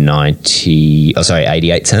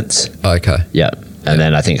 88 cents. Okay. Yeah, and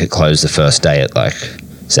then I think it closed the first day at like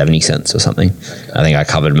 70 cents or something. I think I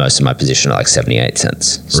covered most of my position at like 78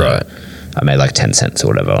 cents. So right. I made like 10 cents or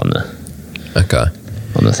whatever on the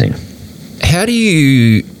thing. How do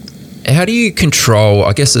you control,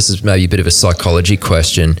 I guess this is maybe a bit of a psychology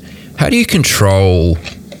question, how do you control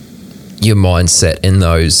your mindset in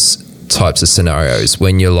those types of scenarios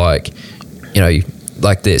when you're like,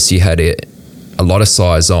 like this, you had a lot of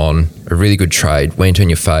size on, a really good trade, went in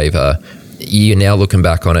your favor, you're now looking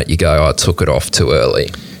back on it, you go, I took it off too early.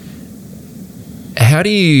 How do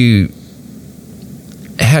you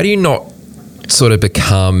not sort of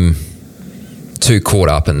become too caught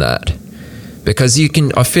up in that? Because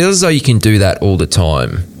I feel as though you can do that all the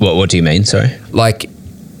time. What do you mean, sorry? Like,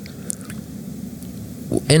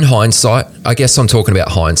 in hindsight, I guess I'm talking about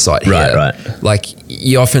hindsight here. Right. Like,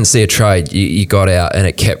 you often see a trade, you got out and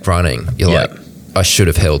it kept running. You're like, I should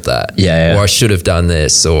have held that. Yeah. Or I should have done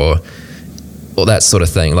this, or that sort of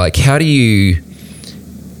thing. Like, how do you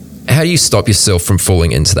stop yourself from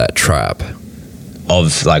falling into that trap?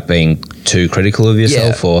 Of like being too critical of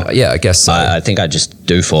yourself, I guess so. I think I just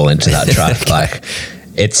do fall into that trap. Okay. Like,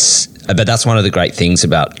 but that's one of the great things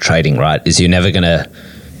about trading, right? Is you're never gonna,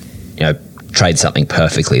 trade something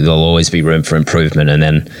perfectly. There'll always be room for improvement. And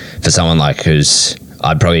then for someone like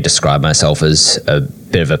I'd probably describe myself as a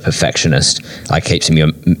bit of a perfectionist. Like, keeps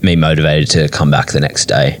me motivated to come back the next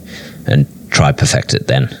day and try perfect it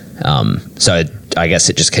then. So I guess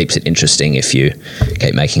it just keeps it interesting if you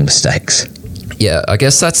keep making mistakes. Yeah, I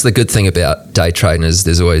guess that's the good thing about day trading is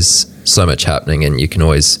there's always so much happening, and you can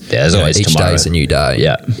always there's always each tomorrow. day's a new day.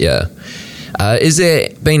 Yeah. Is there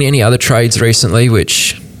been any other trades recently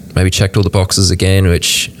which maybe checked all the boxes again,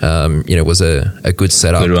 which was a good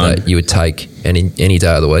setup that you would take any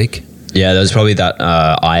day of the week? Yeah, there was probably that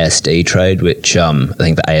ISD trade, which I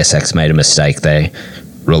think the ASX made a mistake. They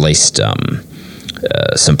released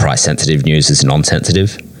some price sensitive news as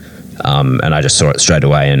non-sensitive, and I just saw it straight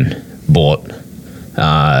away and bought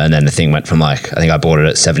And then the thing went from like, I think I bought it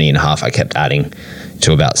at 70.5. I kept adding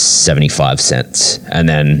to about 75 cents. And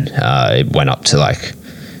then it went up to like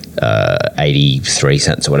 83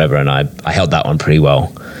 cents or whatever. And I held that one pretty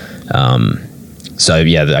well. So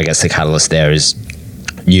yeah, I guess the catalyst there is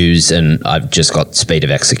news, and I've just got speed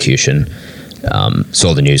of execution.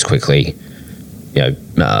 Saw the news quickly,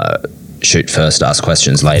 shoot first, ask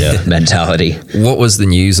questions later mentality. What was the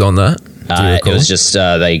news on that? It was just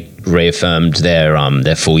they reaffirmed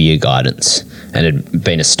their full year guidance, and it had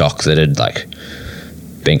been a stock that had like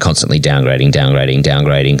been constantly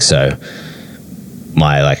downgrading. So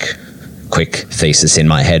my like quick thesis in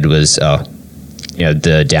my head was,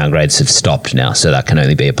 the downgrades have stopped now, so that can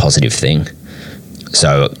only be a positive thing.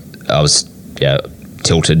 So I was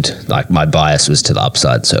tilted, like my bias was to the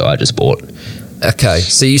upside, so I just bought. Okay,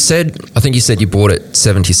 so I think you said you bought it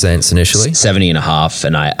 70 cents initially? 70.5,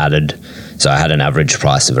 and I added, so I had an average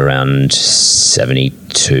price of around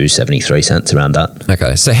 72, 73 cents, around that.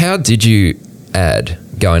 Okay, so how did you add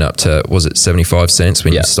going up to, was it 75 cents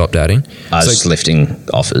when you stopped adding? I was just lifting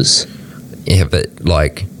offers. Yeah, but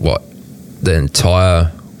like what, the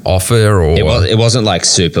entire offer, or? It wasn't like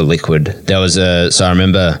super liquid. So I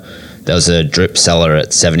remember there was a drip seller at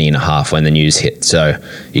 70.5 when the news hit. So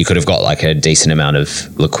you could have got like a decent amount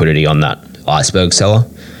of liquidity on that iceberg seller.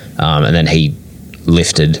 And then he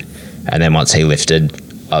lifted. And then once he lifted,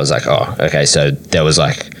 I was like, oh, okay. So there was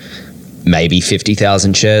like maybe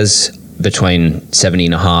 50,000 shares between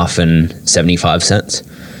 70.5 and 75 cents.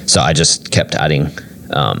 So I just kept adding.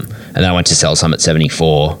 And then I went to sell some at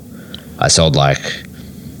 74. I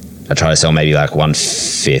tried to sell maybe like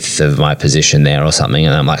 1/5 of my position there or something.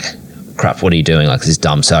 And I'm like, crap, what are you doing? Like, this is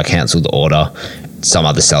dumb. So I cancelled the order. Some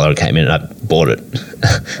other seller came in and I bought it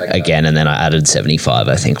again. And then I added 75,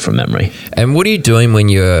 I think, from memory. And what are you doing when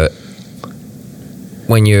you're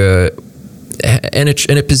in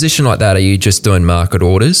a position like that? Are you just doing market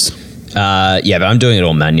orders? Yeah, but I'm doing it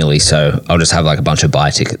all manually. So I'll just have like a bunch of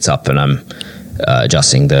buy tickets up, and I'm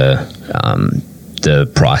adjusting the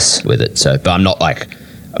price with it. So, but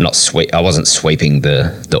I wasn't sweeping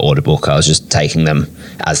the order book. I was just taking them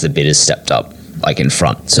as the bidders stepped up, like in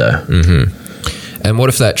front. So, And what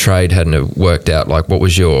if that trade hadn't worked out? Like, what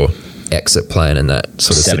was your exit plan in that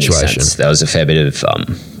sort of 70 situation? Cents. There was a fair bit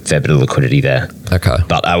of liquidity there. Okay.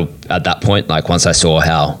 But at that point, like once I saw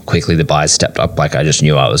how quickly the buyers stepped up, like I just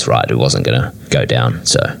knew I was right. It wasn't going to go down.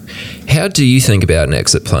 So, how do you think about an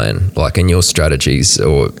exit plan? Like in your strategies,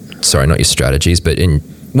 not your strategies, but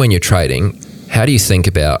when you're trading, how do you think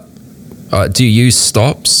about? Do you use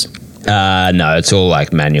stops? No, it's all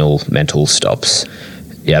like manual mental stops.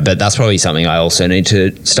 Yeah, but that's probably something I also need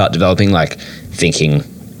to start developing, like thinking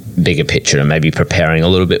bigger picture and maybe preparing a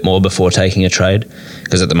little bit more before taking a trade.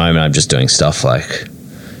 Because at the moment I'm just doing stuff like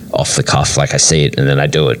off the cuff, like I see it and then I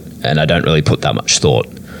do it, and I don't really put that much thought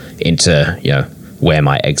into where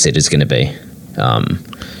my exit is going to be.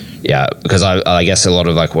 Because I guess a lot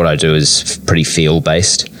of like what I do is pretty feel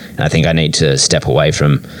based, and I think I need to step away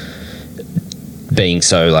from being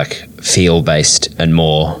so like feel based and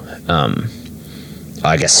more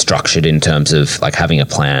I guess structured in terms of like having a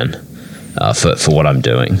plan for what I'm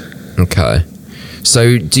doing. Okay.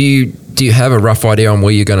 So do you have a rough idea on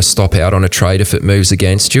where you're going to stop out on a trade if it moves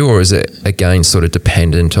against you, or is it again sort of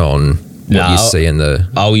dependent on what you see in the?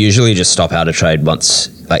 I'll usually just stop out a trade once.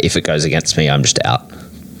 Like if it goes against me, I'm just out.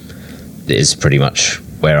 Is pretty much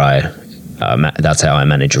where that's how I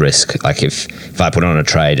manage risk. Like if I put on a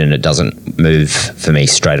trade and it doesn't move for me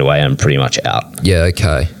straight away, I'm pretty much out. Yeah.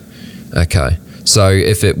 Okay. So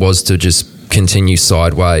if it was to just continue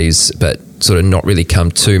sideways, but sort of not really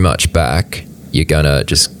come too much back, you're gonna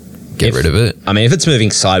just get rid of it? I mean, if it's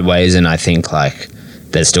moving sideways and I think like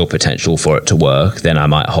there's still potential for it to work, then I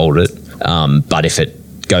might hold it. But if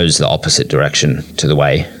it goes the opposite direction to the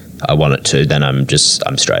way I want it to, then I'm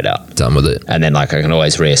straight out. Done with it. And then like I can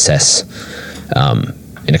always reassess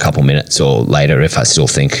in a couple minutes or later if I still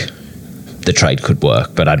think the trade could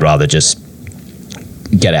work. But I'd rather just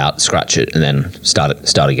get out, scratch it, and then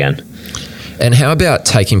start again. And how about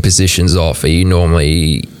taking positions off? Are you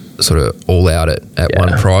normally sort of all out at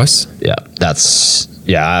one price?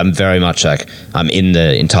 Yeah, I'm very much like I'm in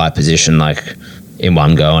the entire position like in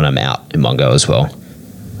one go, and I'm out in one go as well,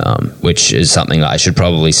 which is something that I should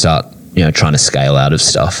probably start trying to scale out of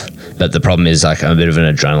stuff. But the problem is like I'm a bit of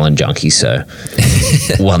an adrenaline junkie, so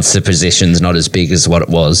once the position's not as big as what it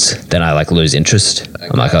was, then I like lose interest. Okay.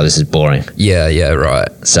 I'm like, oh, this is boring. Yeah, right.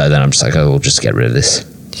 So then I'm just like, oh, we'll just get rid of this.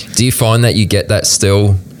 Do you find that you get that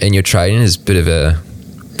still in your trading as a bit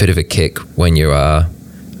of a kick when you are,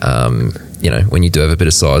 when you do have a bit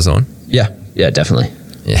of size on? Yeah, definitely.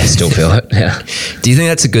 I still feel it. Yeah. Do you think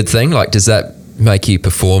that's a good thing? Like, does that make you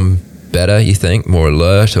perform better, you think? More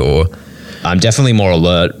alert, or? I'm definitely more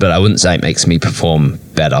alert, but I wouldn't say it makes me perform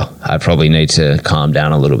better. I probably need to calm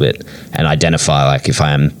down a little bit and identify, like, if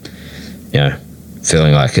I am,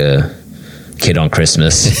 feeling like a kid on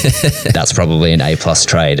Christmas, that's probably an A+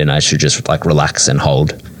 trade, and I should just like relax and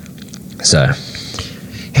hold. So,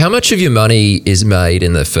 how much of your money is made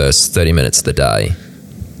in the first 30 minutes of the day?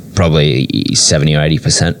 Probably 70 or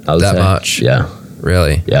 80%. I would say. That much? Yeah.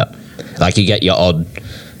 Really? Yeah. Like, you get your odd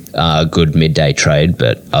good midday trade,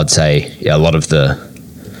 but I'd say a lot of the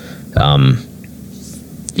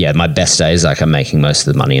my best days, like, I'm making most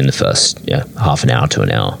of the money in the first half an hour to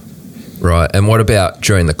an hour. Right. And what about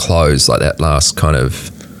during the close, like that last kind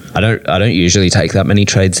of? I don't usually take that many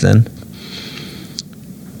trades then,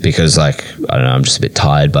 because, like, I don't know, I'm just a bit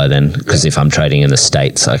tired by then, because if I'm trading in the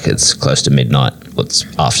States, like, it's close to midnight. Well, it's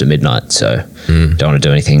after midnight, so don't want to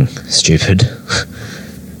do anything stupid.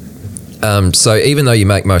 So even though you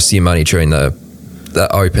make most of your money during the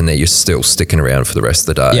open, there, you're still sticking around for the rest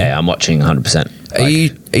of the day. Yeah, I'm watching 100%. Are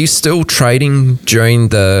you still trading during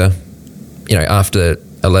the, after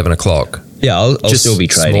 11 o'clock? Yeah, I'll still be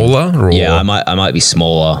trading. Smaller? Or? Yeah, I might be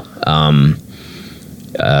smaller.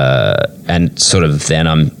 And sort of then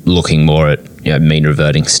I'm looking more at, mean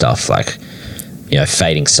reverting stuff, like,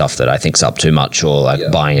 fading stuff that I think's up too much, or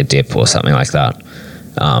like buying a dip or something like that,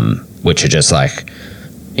 which are just like,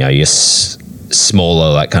 your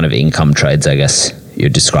smaller, like, kind of income trades, I guess.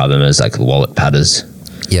 You'd describe them as like wallet padders.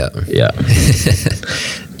 Yeah. Yeah.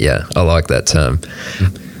 Yeah, I like that term.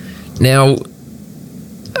 Now,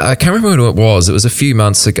 I can't remember what it was. It was a few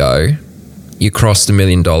months ago. You crossed $1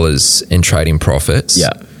 million in trading profits.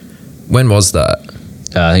 Yeah. When was that?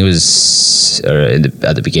 I think it was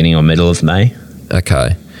at the beginning or middle of May.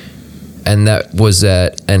 Okay. And that was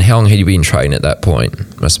and how long had you been trading at that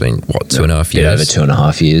point? Must have been, 2.5 years? Yeah, over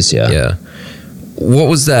 2.5 years, yeah. Yeah. What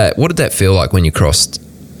was that? What did that feel like when you crossed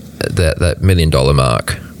that $1 million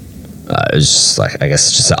mark? It was just like, I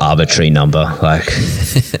guess, just an arbitrary number. Like,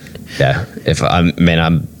 yeah.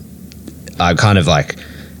 I'm kind of like,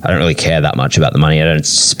 I don't really care that much about the money. I don't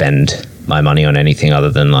spend my money on anything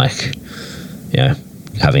other than, like,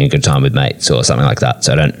 having a good time with mates or something like that.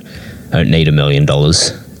 So I don't need $1 million.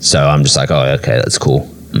 So I'm just like, oh, okay, that's cool.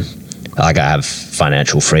 Like, I have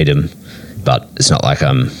financial freedom, but it's not like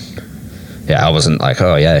I wasn't like,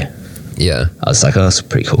 oh, yeah. Yeah. I was like, oh, that's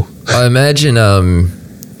pretty cool. I imagine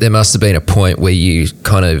there must have been a point where you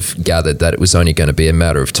kind of gathered that it was only going to be a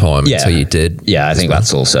matter of time until you did. Yeah, I think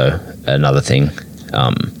that's also another thing.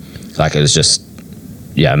 Like, it was just,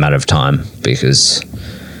 a matter of time, because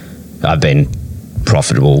I've been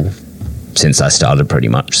profitable since I started pretty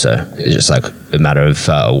much. So it's just like a matter of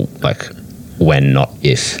like when, not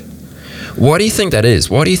if. Why do you think that is?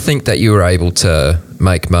 Why do you think that you were able to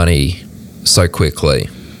make money so quickly?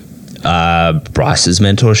 Bryce's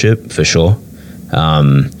mentorship, for sure.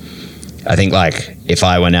 I think, like, if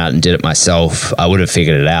I went out and did it myself, I would have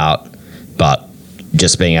figured it out, but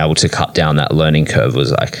just being able to cut down that learning curve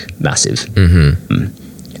was, like, massive.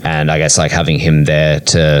 Mm-hmm. And I guess, like, having him there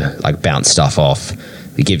to, like, bounce stuff off,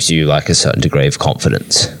 it gives you, like, a certain degree of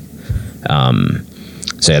confidence.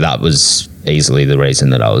 So that was easily the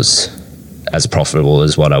reason that I was as profitable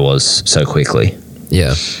as what I was so quickly.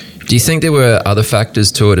 Yeah. Do you think there were other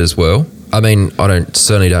factors to it as well? I mean, I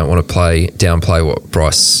certainly don't want to downplay what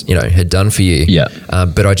Bryce, had done for you. Yeah.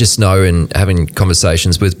 But I just know, in having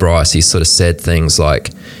conversations with Bryce, he sort of said things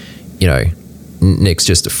like, Nick's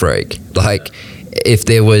just a freak. Like, if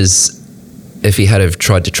he had have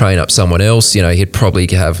tried to train up someone else, he'd probably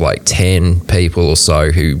have like 10 people or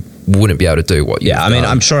so who wouldn't be able to do what you've done.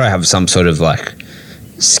 I'm sure I have some sort of, like,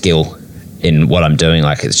 skill in what I'm doing.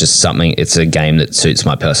 Like, it's just something, it's a game that suits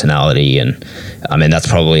my personality. And I mean, that's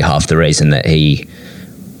probably half the reason that he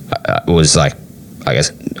was like, I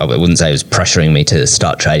guess I wouldn't say he was pressuring me to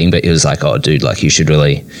start trading, but he was like, oh, dude, like, you should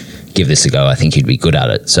really give this a go. I think you'd be good at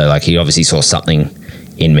it. So, like, he obviously saw something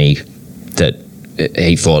in me that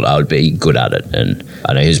he thought I would be good at it. And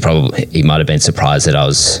I know he might have been surprised that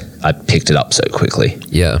I picked it up so quickly.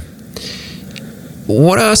 Yeah.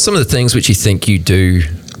 What are some of the things which you think you do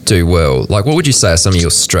well? Like, what would you say are some of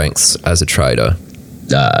your strengths as a trader?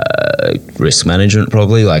 Risk management,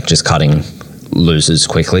 probably, like, just cutting losers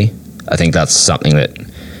quickly. I think that's something that,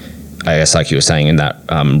 I guess, like you were saying in that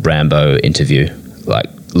Rambo interview, like,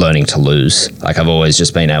 learning to lose. Like, I've always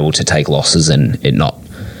just been able to take losses and it not,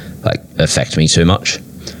 like, affect me too much.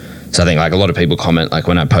 So I think, like, a lot of people comment, like,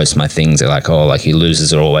 when I post my things, they're like, oh, like, your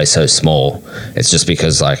losers are always so small. It's just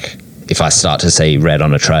because, like, if I start to see red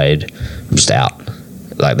on a trade, I'm just out.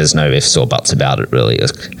 Like there's no ifs or buts about it really.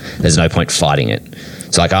 There's no point fighting it.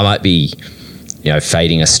 So like I might be,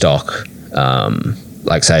 fading a stock,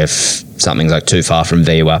 like say if something's like too far from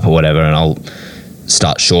VWAP or whatever, and I'll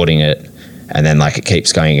start shorting it, and then like it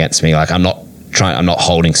keeps going against me. Like I'm not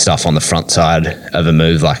holding stuff on the front side of a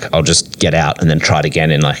move. Like I'll just get out and then try it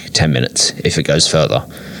again in like 10 minutes if it goes further.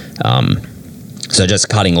 So just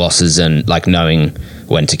cutting losses and like knowing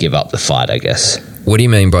when to give up the fight, I guess. What do you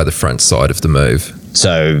mean by the front side of the move?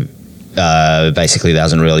 So basically there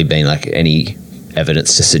hasn't really been like any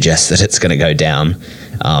evidence to suggest that it's going to go down.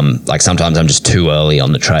 Like sometimes I'm just too early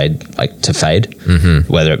on the trade, like to fade,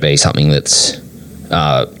 whether it be something that's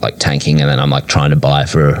like tanking and then I'm like trying to buy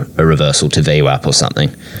for a reversal to VWAP or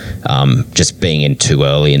something. Just being in too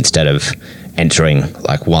early instead of entering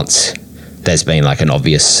like once there's been like an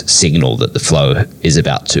obvious signal that the flow is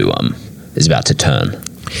about to turn.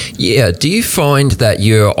 Yeah. Do you find that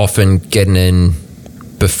you're often getting in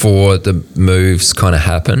before the moves kind of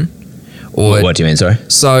happen? Or what do you mean, sorry?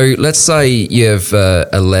 So let's say you have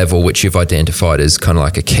a level which you've identified as kind of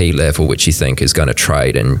like a key level which you think is going to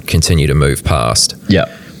trade and continue to move past. Yeah.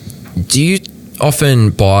 Do you often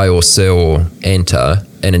buy or sell or enter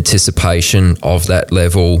in anticipation of that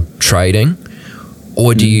level trading?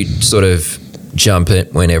 Or do you sort of jump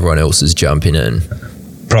it when everyone else is jumping in?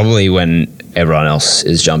 Probably when everyone else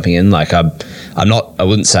is jumping in. Like I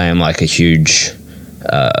wouldn't say I'm like a huge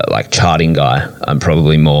like charting guy. I'm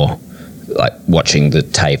probably more like watching the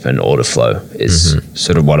tape and order flow is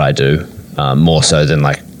sort of what I do, more so than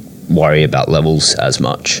like worry about levels as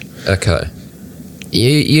much. Okay.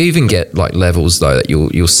 You even get like levels though that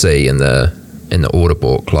you'll see in the order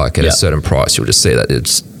book, like at a certain price, you'll just see that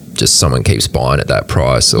it's just someone keeps buying at that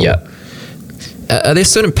price. Or are there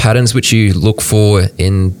certain patterns which you look for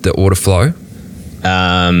in the order flow?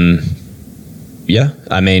 Yeah.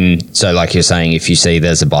 I mean, so like you're saying, if you see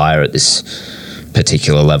there's a buyer at this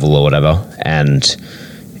particular level or whatever, and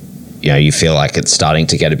you feel like it's starting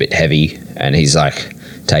to get a bit heavy and he's like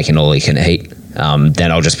taking all he can eat,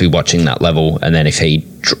 then I'll just be watching that level, and then if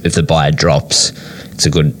the buyer drops, it's a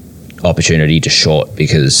good opportunity to short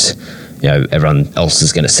because everyone else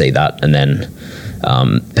is going to see that, and then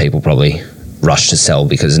people probably rush to sell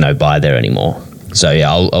because there's no buy there anymore. So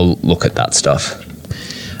yeah, I'll look at that stuff.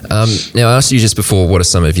 Now I asked you just before, what are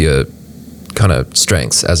some of your kind of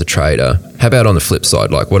strengths as a trader? How about on the flip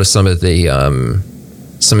side, like what are some of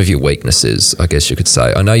your weaknesses, I guess you could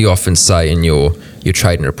say? I know you often say in your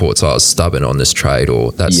trading reports, I was stubborn on this trade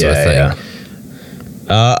or that sort of thing.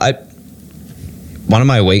 Yeah. One of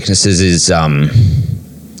my weaknesses is I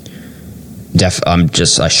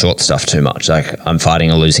short stuff too much. Like I'm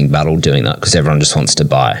fighting a losing battle doing that because everyone just wants to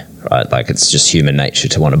buy, right? Like it's just human nature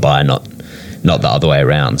to want to buy, not the other way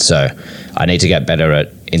around. So I need to get better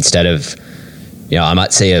at, instead of, I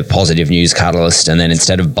might see a positive news catalyst and then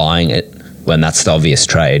instead of buying it when that's the obvious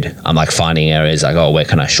trade, I'm like finding areas like, oh, where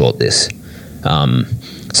can I short this?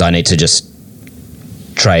 So I need to just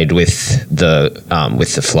trade with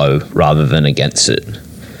the flow rather than against it.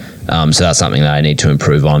 So that's something that I need to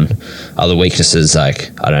improve on. Other weaknesses,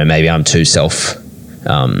 like, I don't know, maybe I'm too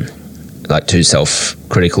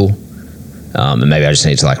self-critical, and maybe I just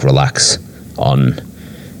need to like relax on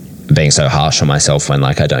being so harsh on myself when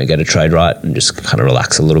like I don't get a trade right, and just kind of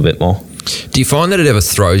relax a little bit more. Do you find that it ever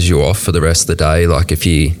throws you off for the rest of the day? Like if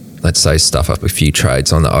you, let's say, stuff up a few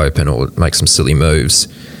trades on the open or make some silly moves?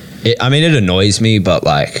 It annoys me, but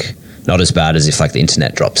like not as bad as if like the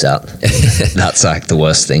internet drops out. That's like the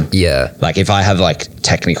worst thing. Yeah. Like if I have like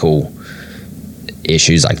technical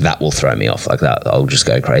issues, like that will throw me off. Like that, I'll just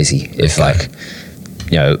go crazy. Okay. If like,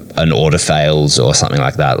 an order fails or something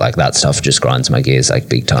like that stuff just grinds my gears like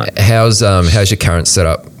big time. How's your current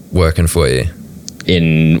setup working for you?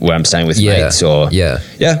 In where I'm staying with mates or? Yeah,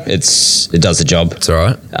 it does the job. It's all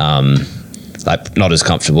right. Like not as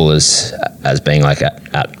comfortable as being like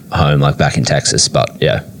at home, like back in Texas, but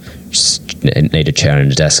yeah, just need a chair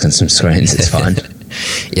and a desk and some screens. It's fine.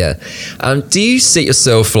 Yeah. Do you set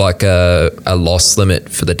yourself like a loss limit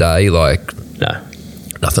for the day? Like no,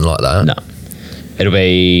 nothing like that. No, it'll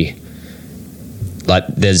be like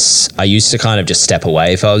I used to kind of just step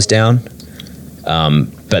away if I was down,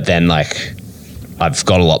 but then like I've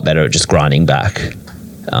got a lot better at just grinding back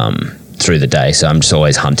through the day. So I'm just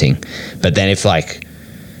always hunting. But then if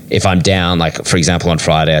I'm down, like for example on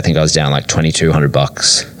Friday, I think I was down like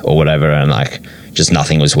 $2,200 or whatever, and like just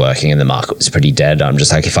nothing was working and the market was pretty dead. I'm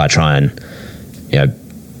just like, if I try and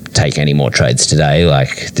take any more trades today,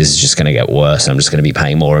 like this is just going to get worse. I'm just going to be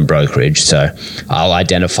paying more in brokerage. So I'll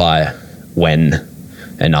identify when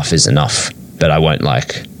enough is enough, but I won't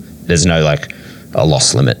there's no like a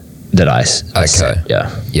loss limit that I Okay. set.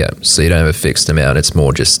 Yeah. Yeah. So you don't have a fixed amount. It's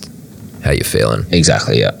more just how you're feeling.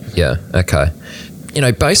 Exactly. Yeah. Yeah. Okay. You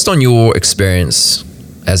know, based on your experience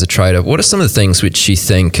as a trader, what are some of the things which you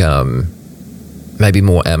think maybe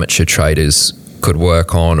more amateur traders could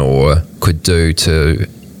work on or could do to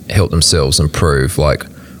help themselves improve? Like,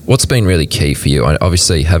 what's been really key for you?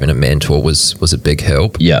 Obviously, having a mentor was a big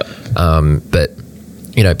help. Yeah. But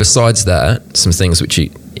you know, besides that, some things which you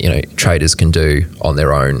know traders can do on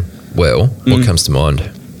their own. Well, what comes to mind?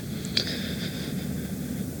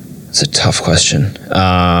 It's a tough question.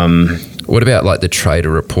 What about like the trader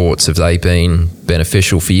reports? Have they been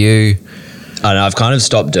beneficial for you? I know I've kind of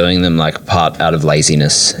stopped doing them, like part out of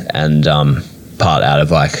laziness and part out of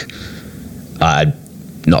like I'm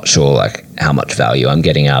not sure like how much value I'm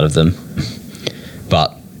getting out of them.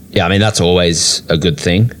 But yeah, I mean that's always a good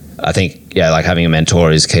thing. I think like having a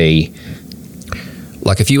mentor is key.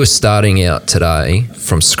 Like if you were starting out today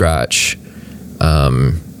from scratch,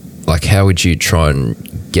 like how would you try and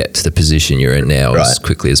get to the position you're in now as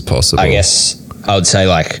quickly as possible? I guess I would say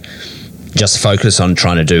like just focus on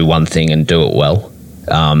trying to do one thing and do it well.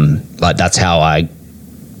 Like that's how I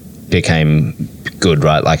became good,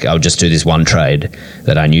 right? Like I would just do this one trade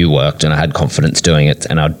that I knew worked and I had confidence doing it,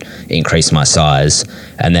 and I'd increase my size,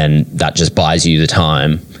 and then that just buys you the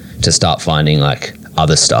time to start finding like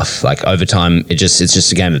other stuff. Like over time, it's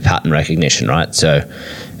just a game of pattern recognition, right? So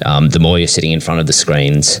the more you're sitting in front of the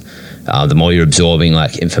screens, the more you're absorbing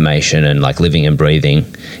like information and like living and breathing,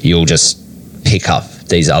 you'll just pick up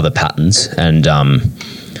these other patterns and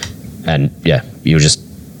yeah, you'll just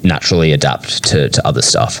naturally adapt to other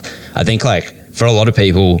stuff. I think like for a lot of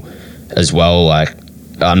people as well, like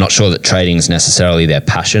I'm not sure that trading is necessarily their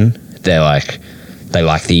passion. They like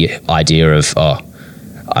the idea of, oh,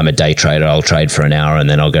 I'm a day trader, I'll trade for an hour and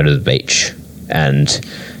then I'll go to the beach and,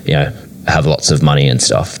 you know, have lots of money and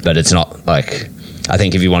stuff. But it's not like, I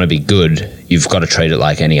think if you want to be good, you've got to treat it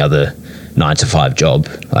like any other 9-to-5 job.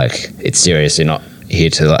 Like it's serious. You're not here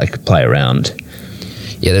to like play around.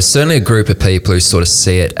 Yeah, there's certainly a group of people who sort of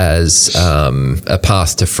see it as a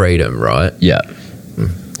path to freedom, right? Yeah.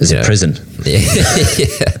 There's a prison.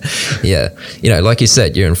 Yeah. You know, like you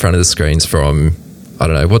said, you're in front of the screens from, I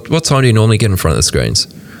don't know, what time do you normally get in front of the screens?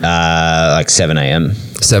 Like 7 a.m.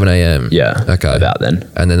 7 a.m. Yeah. Okay. About then.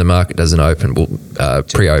 And then the market doesn't open. Well,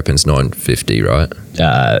 pre-opens 9:50, right?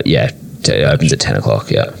 Yeah. It opens at 10 o'clock.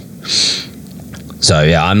 Yeah. So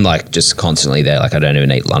yeah, I'm like just constantly there. Like I don't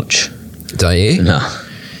even eat lunch. Don't you? No.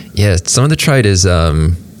 Yeah. Some of the traders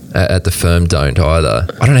at the firm don't either.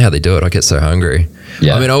 I don't know how they do it. I get so hungry.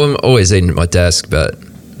 Yeah. I mean, I'm always eating at my desk, but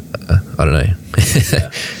I don't know.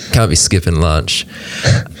 Can't be skipping lunch.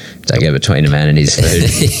 Don't get between a man and his food.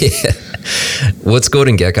 Yeah. What's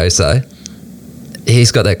Gordon Gekko say?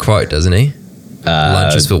 He's got that quote, doesn't he?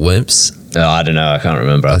 Lunch is for wimps. I don't know. I can't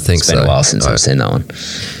remember. I think it's been so. a while since I've seen that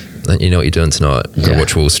one. You know what you're doing tonight. Go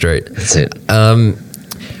watch Wall Street. That's it.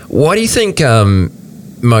 Why do you think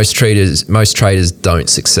most traders don't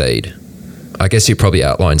succeed? I guess you probably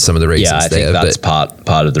outlined some of the reasons. Yeah, I think that's part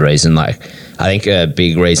of the reason. Like, I think a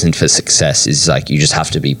big reason for success is like you just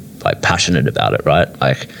have to be like passionate about it, right?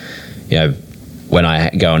 Like, you know, when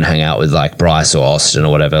I go and hang out with like Bryce or Austin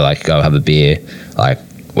or whatever, like go have a beer, like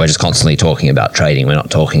we're just constantly talking about trading. We're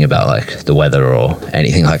not talking about like the weather or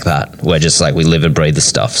anything like that. We're just like, we live and breathe the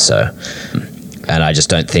stuff. So, and I just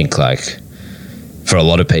don't think like for a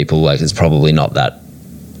lot of people, like it's probably not that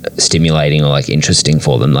stimulating or like interesting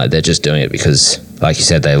for them. Like they're just doing it because, like you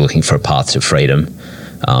said, they're looking for a path to freedom.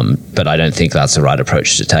 But I don't think that's the right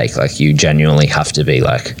approach to take. Like you genuinely have to be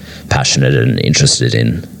like passionate and interested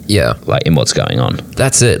in like in what's going on.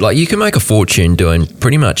 That's it. Like you can make a fortune doing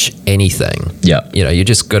pretty much anything. Yeah. You know, you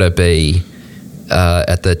just got to be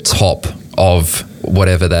at the top of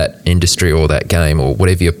whatever that industry or that game or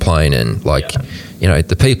whatever you're playing in. Like, you know,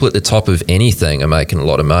 the people at the top of anything are making a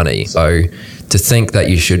lot of money. So to think that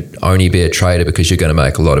you should only be a trader because you're going to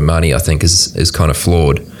make a lot of money, I think is kind of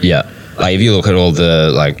flawed. Yeah. Like if you look at all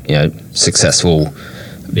the like, you know, successful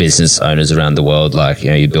business owners around the world, like, you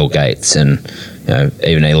know, you Bill Gates and, you know,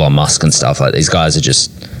 even Elon Musk and stuff, like these guys are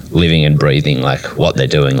just living and breathing like what they're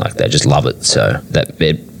doing. Like they just love it. So that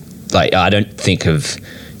it, like, I don't think of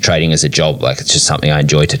trading as a job. Like it's just something I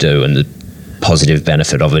enjoy to do. And the positive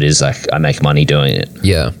benefit of it is like I make money doing it.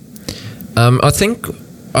 Yeah.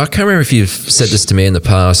 I can't remember if you've said this to me in the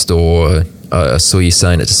past or I saw you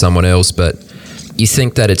saying it to someone else, but you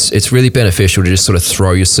think that it's really beneficial to just sort of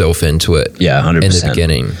throw yourself into it. Yeah, 100%. In the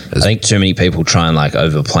beginning. I think too many people try and like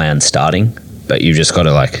over plan starting, but you just got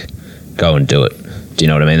to like go and do it. Do you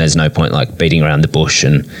know what I mean? There's no point like beating around the bush.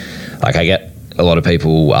 And like I get a lot of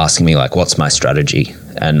people asking me like, what's my strategy?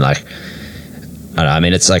 And like, I don't know, I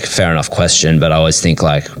mean, it's like a fair enough question, but I always think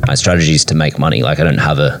like my strategy is to make money. Like I don't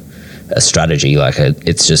have a strategy, like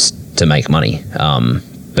it's just to make money.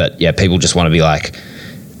 But yeah, people just want to be like,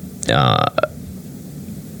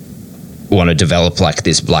 want to develop like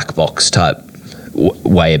this black box type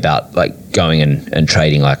way about like going and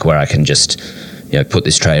trading, like where I can just, put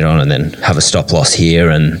this trade on and then have a stop loss here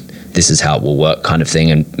and this is how it will work kind of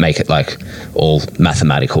thing, and make it like all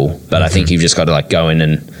mathematical. But I think you've just got to like go in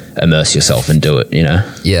and immerse yourself and do it,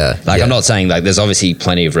 Yeah. I'm not saying like there's obviously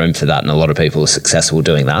plenty of room for that and a lot of people are successful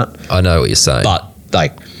doing that. I know what you're saying. But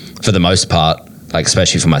like for the most part, like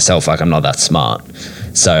especially for myself, like I'm not that smart.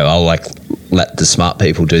 So I'll like let the smart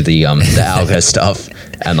people do the algo stuff,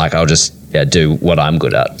 and like I'll just do what I'm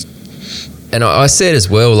good at. And I said as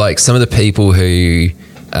well, like some of the people who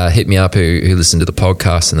hit me up who listen to the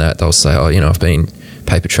podcast and that, they'll say, oh, I've been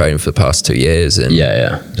paper trading for the past 2 years. And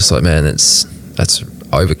just like, man, that's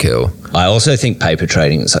overkill. I also think paper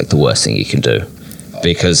trading is like the worst thing you can do,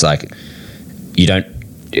 because like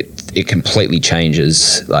it completely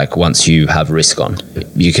changes like once you have risk on.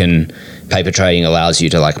 Paper trading allows you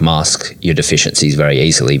to like mask your deficiencies very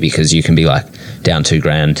easily, because you can be like down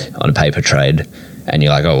 $2,000 on a paper trade and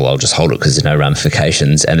you're like, oh, well, I'll just hold it because there's no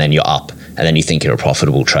ramifications, and then you're up and then you think you're a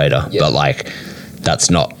profitable trader. But like that's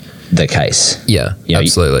not the case. Yeah,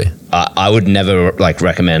 absolutely. I would never like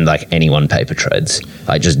recommend like anyone paper trades.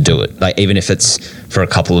 Like just do it. Like even if it's for a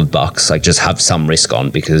couple of bucks, like just have some risk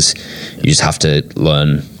on, because you just have to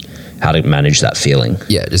learn how to manage that feeling.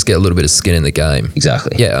 Yeah, just get a little bit of skin in the game.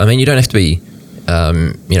 Exactly. Yeah, I mean, you don't have to be,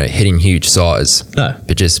 hitting huge size. No.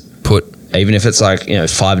 But just put... Even if it's like,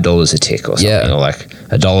 $5 a tick or something, or like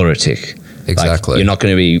 $1 a tick. Exactly. Like, you're not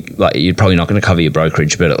going to be, like, you're probably not going to cover your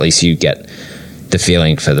brokerage, but at least you get the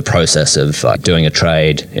feeling for the process of like doing a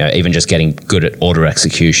trade, even just getting good at order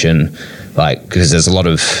execution. Like, because there's a lot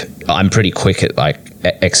of, I'm pretty quick at like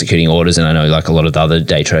executing orders, and I know like a lot of the other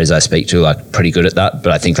day traders I speak to are like pretty good at that,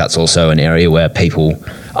 but I think that's also an area where people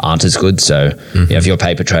aren't as good. So if you're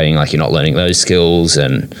paper trading, like you're not learning those skills,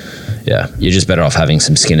 and you're just better off having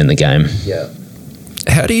some skin in the game. Yeah.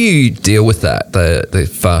 How do you deal with that, the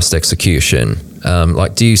fast execution?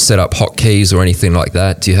 Like, do you set up hotkeys or anything like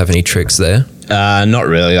that? Do you have any tricks there? Not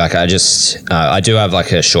really. Like I just, I do have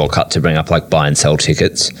like a shortcut to bring up like buy and sell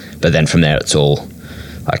tickets, but then from there it's all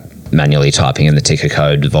like manually typing in the ticker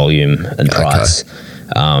code, volume and price.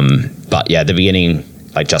 Okay. But yeah, at the beginning,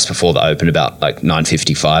 like just before the open, about like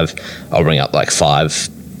 9:55, I'll bring up like 5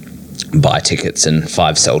 buy tickets and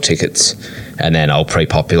 5 sell tickets, and then I'll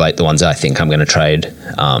pre-populate the ones that I think I'm going to trade,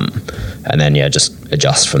 and then just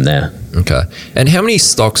adjust from there. Okay. And how many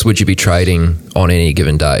stocks would you be trading on any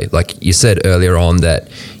given day? Like you said earlier on that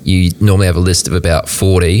you normally have a list of about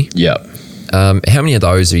 40. Yeah. How many of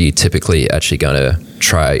those are you typically actually going to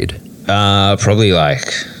trade? Probably like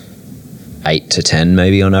 8 to 10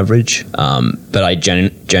 maybe on average. But I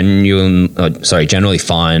generally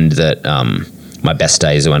find that my best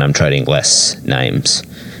days are when I'm trading less names.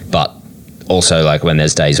 But also like when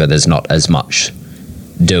there's days where there's not as much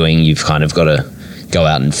doing, you've kind of got to go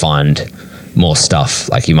out and find more stuff.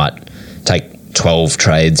 Like you might take 12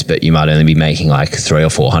 trades, but you might only be making like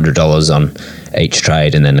 $300 or $400 on each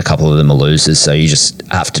trade, and then a couple of them are losers. So you just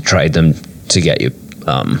have to trade them to get your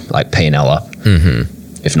like P&L up,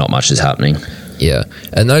 if not much is happening. Yeah.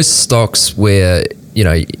 And those stocks where,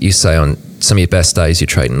 you say on some of your best days you're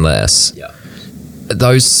trading less. Yeah.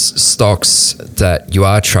 Those stocks that you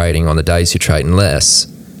are trading on the days you're trading less,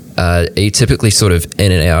 are you typically sort of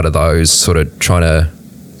in and out of those, sort of trying to...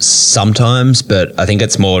 Sometimes, but I think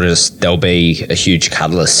it's more just there'll be a huge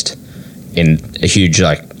catalyst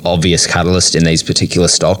like obvious catalyst in these particular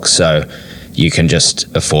stocks, so you can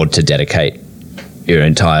just afford to dedicate your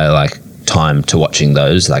entire like time to watching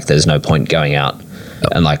those. Like there's no point going out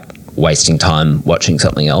and like wasting time watching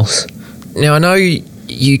something else. Now I know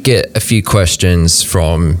you get a few questions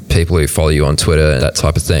from people who follow you on Twitter and that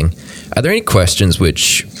type of thing. Are there any questions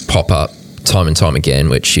which pop up time and time again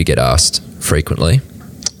which you get asked frequently?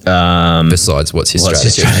 Besides, what's your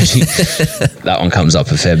strategy? That one comes up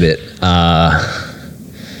a fair bit.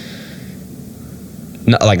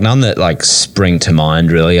 Like none that like spring to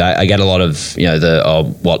mind really. I get a lot of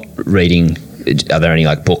what reading. Are there any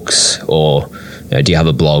like books, or do you have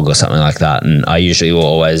a blog or something like that? And I usually will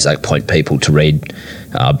always like point people to read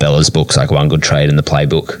Bella's books, like One Good Trade and The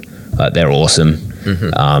Playbook. They're awesome.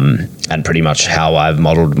 And pretty much how I've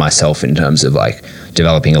modeled myself in terms of like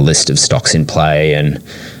developing a list of stocks in play, and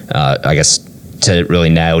I guess to really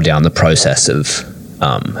nail down the process of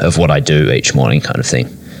what I do each morning kind of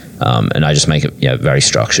thing. And I just make it very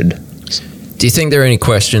structured. Do you think there are any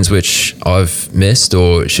questions which I've missed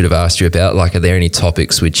or should have asked you about? Like, are there any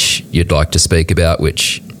topics which you'd like to speak about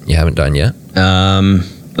which you haven't done yet?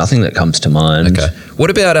 Nothing that comes to mind. Okay.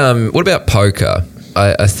 What about poker?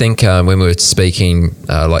 I think when we were speaking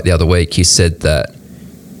like the other week, you said that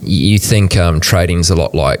you think trading's a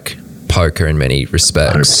lot like poker in many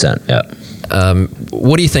respects. 100%, yeah.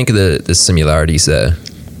 What do you think of the similarities there?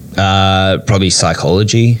 Probably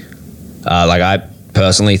psychology. Like, I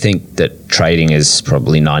personally think that trading is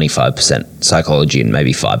probably 95% psychology and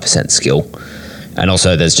maybe 5% skill. And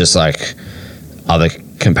also there's just like other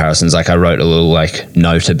comparisons. Like, I wrote a little like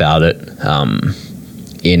note about it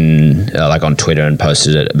in like on Twitter and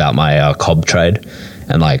posted it about my cob trade,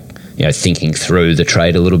 and like, you know, thinking through the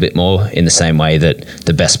trade a little bit more in the same way that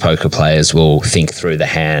the best poker players will think through the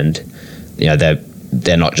hand. You know,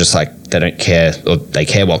 they're not just like, they don't care, or they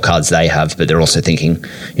care what cards they have, but they're also thinking,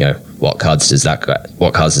 you know, what cards does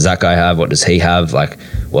that guy have? What does he have? Like,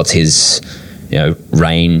 what's his, you know,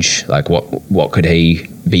 range? Like, what could he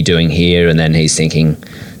be doing here? And then he's thinking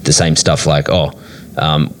the same stuff, like,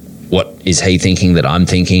 what is he thinking that I'm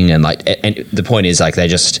thinking? And like, and the point is, like, they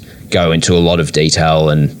just go into a lot of detail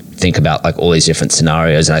and think about like all these different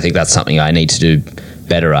scenarios. And I think that's something I need to do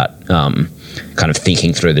better at. Kind of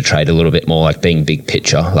thinking through the trade a little bit more, like being big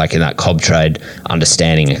picture, like in that cob trade,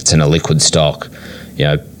 understanding it's in a liquid stock. You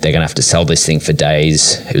know, they're going to have to sell this thing for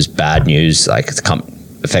days. It was bad news, like it's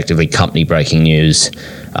effectively company breaking news.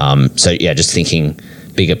 So yeah, just thinking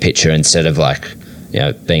bigger picture instead of like, you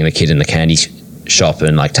know, being the kid in the candy shop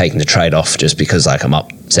and like taking the trade off just because like I'm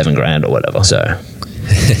up $7,000 or whatever. So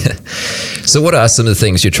what are some of the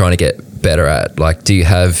things you're trying to get better at? Like, do you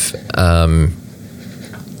have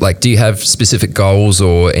specific goals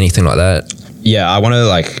or anything like that? Yeah, I want to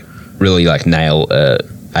like really like nail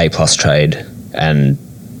A+ trade and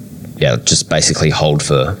yeah, just basically hold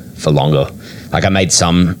for longer. Like, I made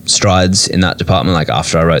some strides in that department. Like,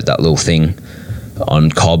 after I wrote that little thing on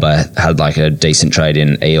Cobb, I had like a decent trade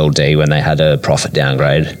in ELD when they had a profit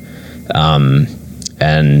downgrade.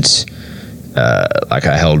 Like,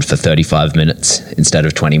 I held for 35 minutes instead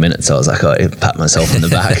of 20 minutes. So I was like, I pat myself on the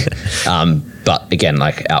back. But again,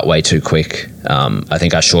 like, out way too quick. I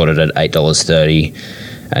think I shorted at $8.30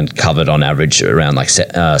 and covered on average around like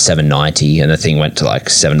 $7.90, and the thing went to like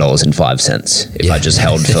 $7.05 if I just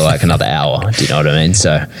held for like another hour. Do you know what I mean?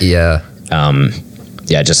 So yeah,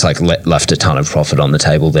 just like left a ton of profit on the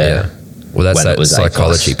table there. Yeah. Well, that's that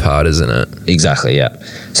psychology part, isn't it? Exactly. Yeah.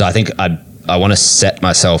 So I think I want to set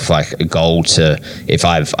myself like a goal to, if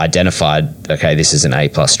I've identified, okay, this is an A+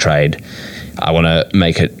 trade, I want to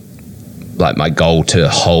make it like my goal to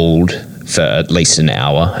hold for at least an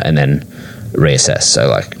hour and then reassess. So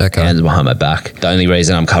like, hands behind my back. The only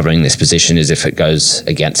reason I'm covering this position is if it goes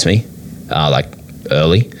against me, like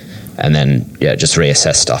early, and then just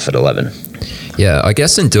reassess stuff at 11. Yeah, I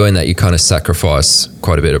guess in doing that, you kind of sacrifice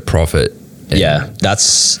quite a bit of profit. Yeah,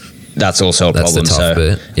 that's also a problem. The tough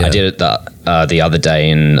bit. Yeah. I did it the other day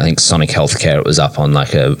in, I think, Sonic Healthcare. It was up on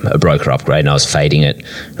like a broker upgrade, and I was fading it.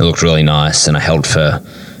 It looked really nice, and I held for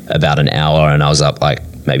about an hour, and I was up like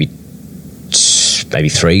maybe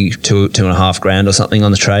 $2,500 or something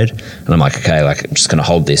on the trade. And I'm like, okay, like, I'm just going to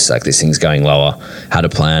hold this. Like, this thing's going lower. Had a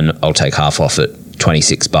plan. I'll take half off at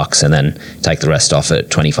 $26 and then take the rest off at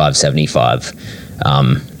 $25.75.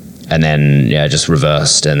 And then just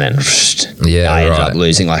reversed, and then I ended up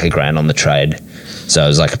losing like $1,000 on the trade. So it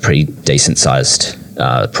was like a pretty decent sized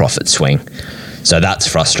profit swing. So that's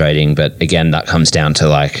frustrating. But again, that comes down to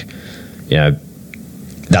like,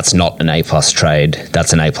 that's not an A+ trade.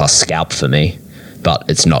 That's an A+ scalp for me, but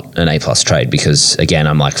it's not an A+ trade because, again,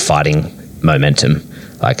 I'm like fighting momentum.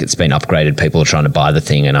 Like, it's been upgraded. People are trying to buy the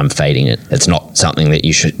thing, and I'm fading it. It's not something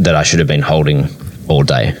that I should have been holding all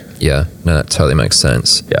day. Yeah, no, that totally makes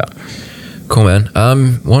sense. Yeah. Cool, man.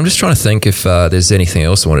 Well, I'm just trying to think if there's anything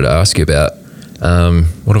else I wanted to ask you about.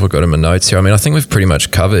 What have I got in my notes here? I mean, I think we've pretty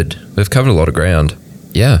much covered a lot of ground.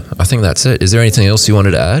 Yeah, I think that's it. Is there anything else you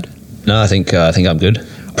wanted to add? No, I think I'm good.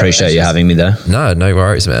 Appreciate you having me there. No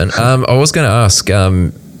worries, man. I was going to ask,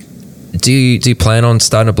 do you plan on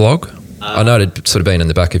starting a blog? I know it'd sort of been in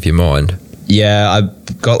the back of your mind. Yeah,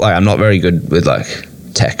 I've got like, I'm not very good with like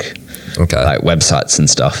tech, like websites and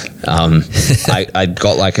stuff. I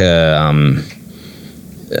got like a,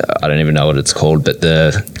 I don't even know what it's called, but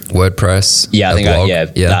the WordPress. Yeah, I think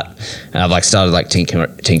that. And I've like started like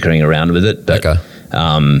tinkering around with it, but I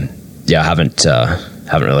haven't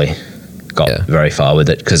really got very far with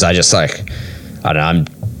it because I just like, I don't know, I'm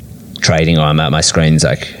trading or I'm at my screens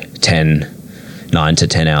like 9 to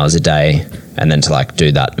 10 hours a day, and then to like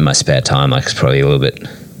do that in my spare time, like, it's probably a little bit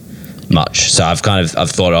much. So I've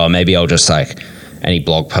thought, oh, maybe I'll just like any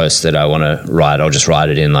blog post that I want to write, I'll just write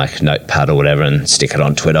it in like Notepad or whatever and stick it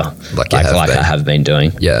on Twitter, like I have been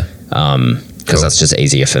doing. Yeah. Because that's just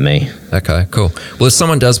easier for me. Okay, cool. Well, if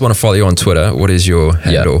someone does want to follow you on Twitter, what is your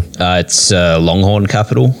handle? It's Longhorn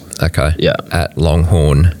Capital. Okay. Yeah. At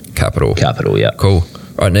Longhorn Capital. Capital, yeah. Cool.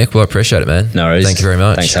 All right, Nick. Well, I appreciate it, man. No worries. Thank you very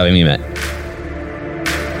much. Thanks for having me, mate.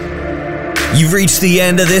 You've reached the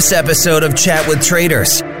end of this episode of Chat with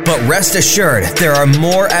Traders, but rest assured there are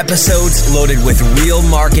more episodes loaded with real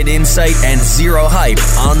market insight and zero hype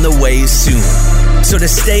on the way soon. So to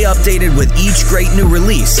stay updated with each great new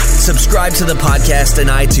release, subscribe to the podcast in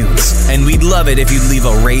iTunes, and we'd love it if you'd leave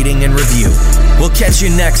a rating and review. We'll catch you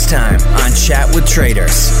next time on Chat with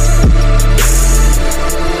Traders.